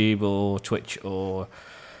YouTube or Twitch or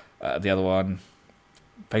the other one,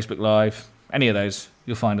 Facebook Live, any of those.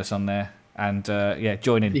 You'll find us on there, and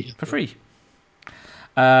join in for free.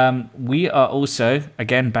 We are also,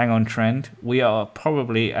 again, bang on trend. We are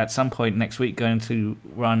probably at some point next week going to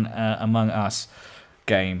run Among Us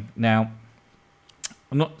game. Now,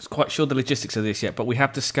 I'm not quite sure the logistics of this yet, but we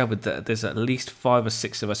have discovered that there's at least 5 or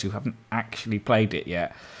 6 of us who haven't actually played it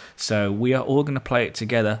yet. So we are all going to play it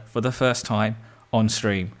together for the first time on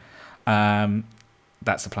stream.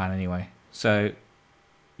 That's the plan anyway. So,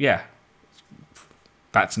 yeah,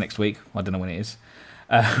 that's next week. I don't know when it is.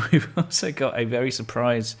 We've also got a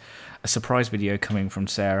surprise video coming from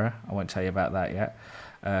Sarah. I won't tell you about that yet.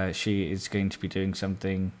 She is going to be doing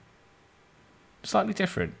something slightly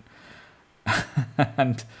different.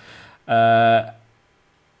 and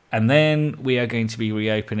then we are going to be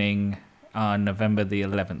reopening on November the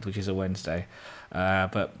 11th, which is a Wednesday.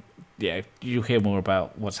 But yeah, you'll hear more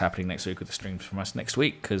about what's happening next week with the streams from us next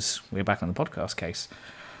week because we're back on the podcast case.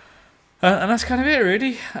 And that's kind of it,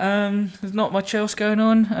 really. There's not much else going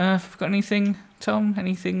on. Have you got anything, Tom?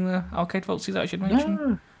 Anything Arcade Vaultsy that I should mention?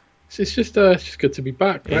 No. It's just good to be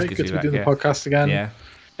back, right? Good to be doing the podcast again. Yeah.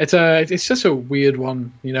 It's just a weird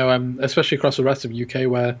one, especially across the rest of UK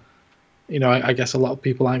where, I guess a lot of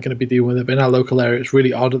people aren't going to be dealing with it. But in our local area, it's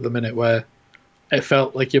really odd at the minute where it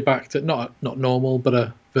felt like you're back to not normal, but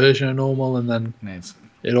a version of normal, and then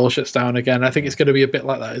it all shuts down again. I think it's going to be a bit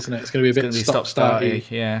like that, isn't it? It's going to be a bit stop-starty.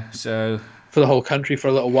 Yeah. So for the whole country for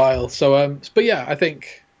a little while. So, but yeah, I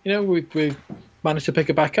think we managed to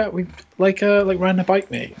pick it back up. We like riding a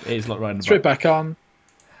bike, mate. It is like riding a bike. Straight back on.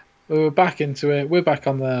 We're back into it. We're back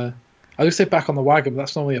on the. I would say back on the wagon, but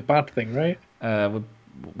that's normally a bad thing, right?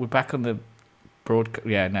 We're back on the broad.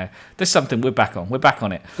 Yeah, no. There's something we're back on. We're back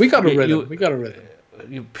on it. We got a rhythm. We got a rhythm.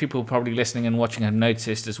 People probably listening and watching have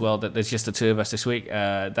noticed as well that there's just the two of us this week.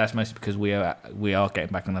 That's mostly because we are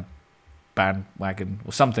getting back on the bandwagon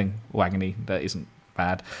or something wagony that isn't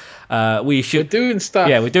bad. We're doing stuff.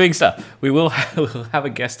 Yeah, we're doing stuff. We'll have a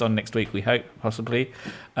guest on next week. We hope, possibly.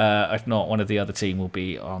 If not, one of the other team will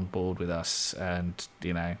be on board with us and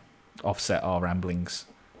offset our ramblings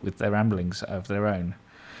with their ramblings of their own.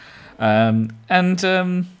 Yeah,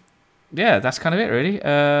 that's kind of it, really.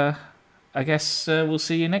 I guess we'll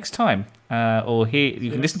see you next time, or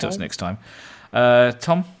you can listen to us next time.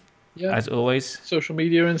 Tom, as always, social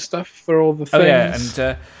media and stuff for all the things. Oh yeah,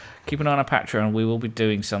 and keep an eye on our Patreon. We will be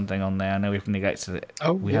doing something on there. I know we've neglected it.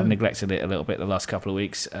 We have neglected it a little bit the last couple of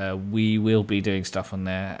weeks. We will be doing stuff on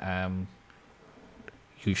there.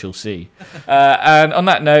 You shall see. And on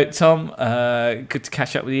that note, Tom, good to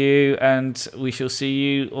catch up with you, and we shall see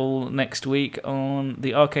you all next week on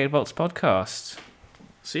the Arcade Vaults podcast.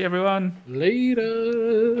 See you, everyone.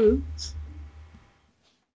 Later.